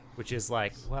 Yeah. Which is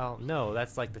like, well, no,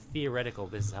 that's like the theoretical,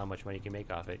 this is how much money you can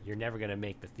make off it. You're never going to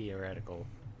make the theoretical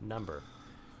number.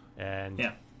 And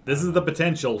Yeah. This is the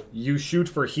potential. You shoot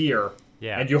for here,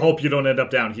 Yeah. and you hope you don't end up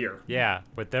down here. yeah,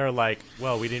 but they're like,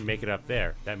 well, we didn't make it up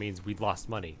there. That means we lost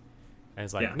money. And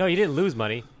it's like, Yeah. no, you didn't lose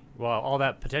money. Well, all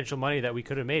that potential money that we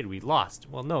could have made, we lost.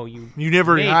 Well, no, you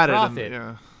never made had profit. it.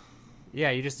 Yeah. Yeah,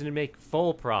 you just didn't make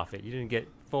full profit. You didn't get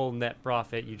full net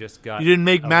profit. You just got. You didn't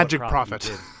make what magic you profit.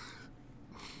 did.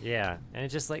 Yeah, and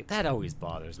it's just like that always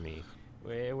bothers me,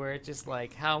 where it's just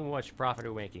like, how much profit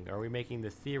are we making? Are we making the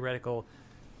theoretical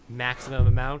maximum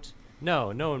amount? No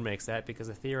one makes that, because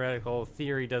a theoretical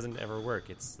theory doesn't ever work.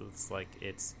 It's like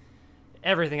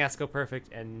everything has to go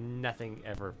perfect, and nothing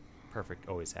ever perfect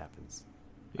always happens.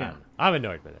 Yeah. I'm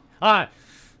annoyed with it. I'm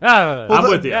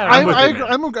with you. I'm with you,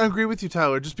 man. I agree with you,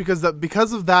 Tyler. Just because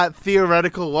of that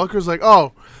theoretical, Walker's like,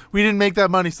 oh, we didn't make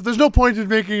that money, so there's no point in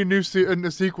making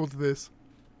a sequel to this.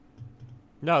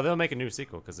 No, they'll make a new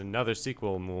sequel, because another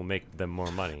sequel will make them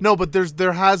more money. No, but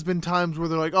there has been times where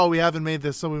they're like, oh, we haven't made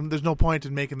this, so there's no point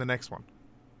in making the next one.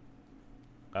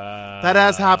 That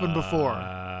has happened before.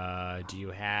 Do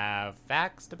you have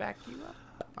facts to back you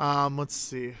up? Let's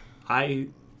see. I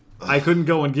couldn't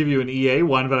go and give you an EA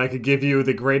one, but I could give you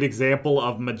the great example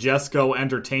of Majesco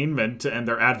Entertainment and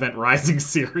their Advent Rising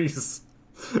series.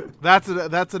 That's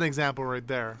an example right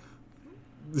there.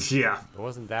 Yeah.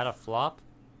 Wasn't that a flop?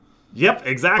 Yep,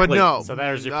 exactly. But no. So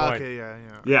there's your point. Okay, yeah.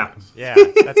 Yeah. Yeah,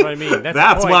 that's what I mean. That's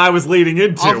That's the what point. I was leading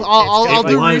into. I'll It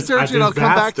do was research a and I'll come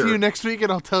back to disaster. you next week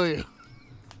and I'll tell you.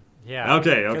 Yeah.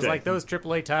 Okay. Because like those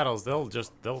AAA titles,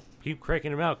 they'll keep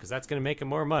cranking them out, because that's going to make them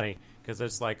more money. Because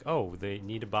it's like, oh, they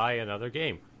need to buy another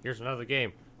game. Here's another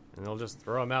game, and they'll just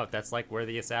throw them out. That's like where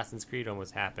the Assassin's Creed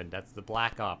almost happened. That's the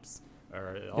Black Ops,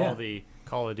 or all the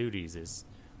Call of Duties is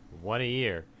one a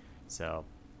year. So,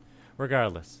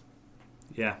 regardless.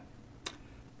 Yeah.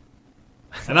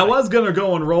 And I was going to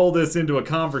go and roll this into a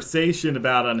conversation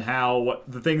about on how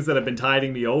the things that have been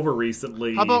tiding me over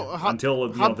recently until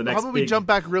the next How about we jump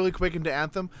back really quick into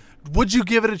Anthem? Would you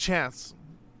give it a chance?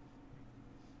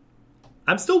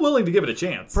 I'm still willing to give it a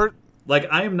chance.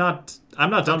 I'm not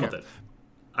done with it.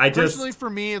 Personally, for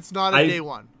me, it's not a day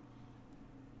one.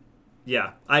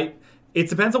 Yeah. It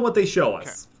depends on what they show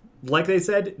us. Okay. Like they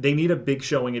said, they need a big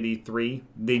showing at E3.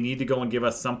 They need to go and give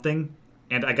us something.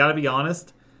 And I gotta be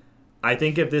honest, I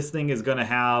think if this thing is going to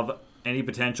have any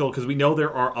potential, because we know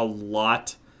there are a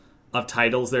lot of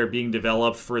titles that are being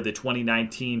developed for the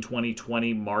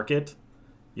 2019-2020 market.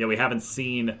 Yeah, we haven't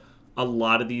seen a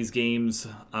lot of these games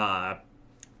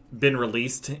been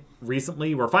released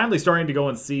recently. We're finally starting to go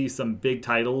and see some big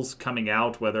titles coming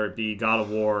out, whether it be God of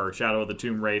War or Shadow of the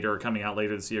Tomb Raider coming out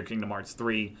later this year, Kingdom Hearts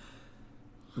 3.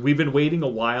 We've been waiting a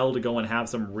while to go and have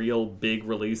some real big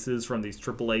releases from these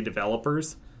AAA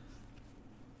developers.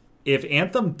 If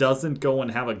Anthem doesn't go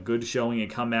and have a good showing and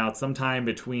come out sometime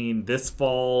between this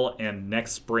fall and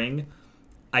next spring,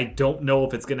 I don't know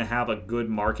if it's going to have a good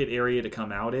market area to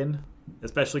come out in,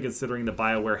 especially considering the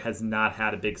Bioware has not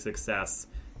had a big success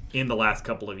in the last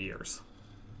couple of years.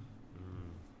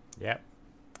 Yep.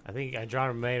 I think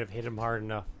John may have hit him hard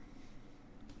enough.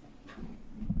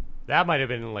 That might have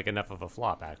been like enough of a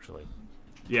flop, actually.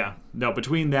 Yeah. No,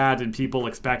 between that and people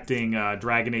expecting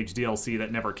Dragon Age DLC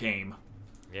that never came.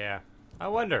 Yeah. I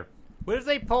wonder, what if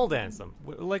they pole dance them?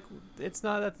 Like, that's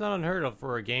not unheard of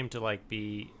for a game to like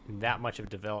be in that much of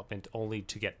development only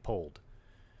to get pulled.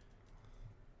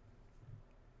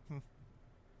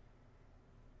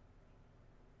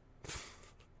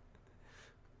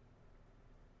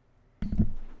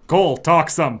 Cole, talk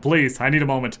some, please. I need a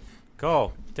moment.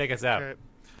 Cole, take us out. Okay.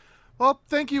 Well,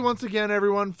 thank you once again,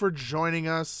 everyone, for joining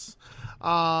us.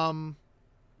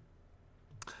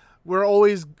 We're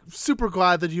always super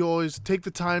glad that you always take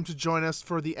the time to join us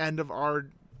for the end of our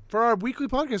weekly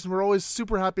podcast, and we're always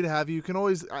super happy to have you. You can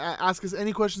always ask us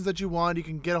any questions that you want. You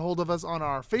can get a hold of us on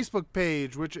our Facebook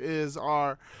page, which is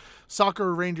our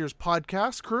Soccer Rangers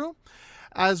podcast crew,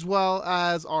 as well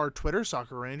as our Twitter,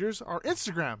 Soccer Rangers, our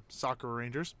Instagram, Soccer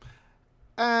Rangers,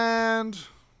 and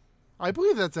I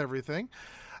believe that's everything.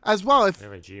 As well, if we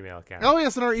have a Gmail account. Oh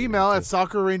yes, and our email at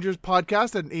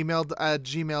soccerrangerspodcast at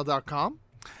gmail.com.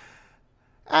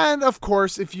 And of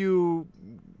course,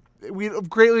 we'd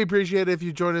greatly appreciate it if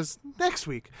you join us next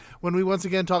week when we once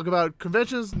again talk about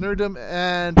conventions, nerddom,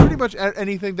 and pretty much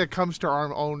anything that comes to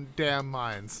our own damn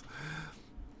minds.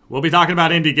 We'll be talking about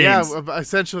indie games. Yeah,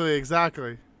 essentially,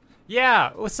 exactly.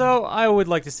 Yeah, so I would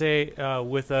like to say,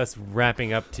 with us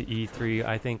wrapping up to E3,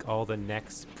 I think all the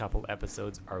next couple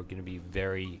episodes are going to be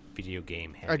very video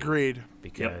game heavy. Agreed.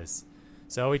 Because,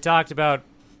 so we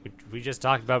just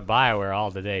talked about Bioware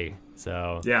all today.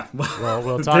 So yeah,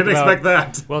 we'll talk didn't expect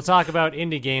that. We'll talk about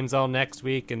indie games all next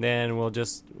week, and then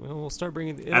we'll start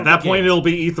bringing. At that point, it'll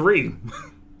be E3.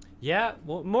 Yeah,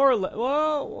 well, more or less.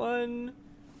 Well, one.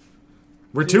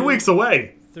 We're 2 weeks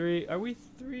away. 3. Are we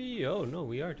 3? Oh no,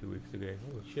 we are 2 weeks away.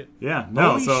 Holy shit. Yeah.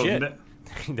 No. Holy so shit.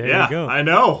 There yeah, you go. I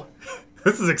know.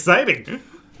 This is exciting.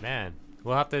 Man,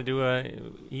 we'll have to do a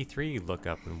E3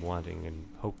 lookup and wanting and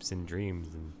hopes and dreams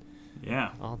and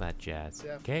all that jazz.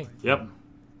 Okay. Yep.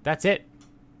 That's it.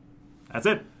 That's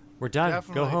it. We're done.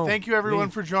 Definitely. Go home. Thank you, everyone,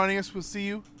 for joining us. We'll see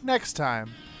you next time.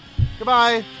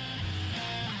 Goodbye.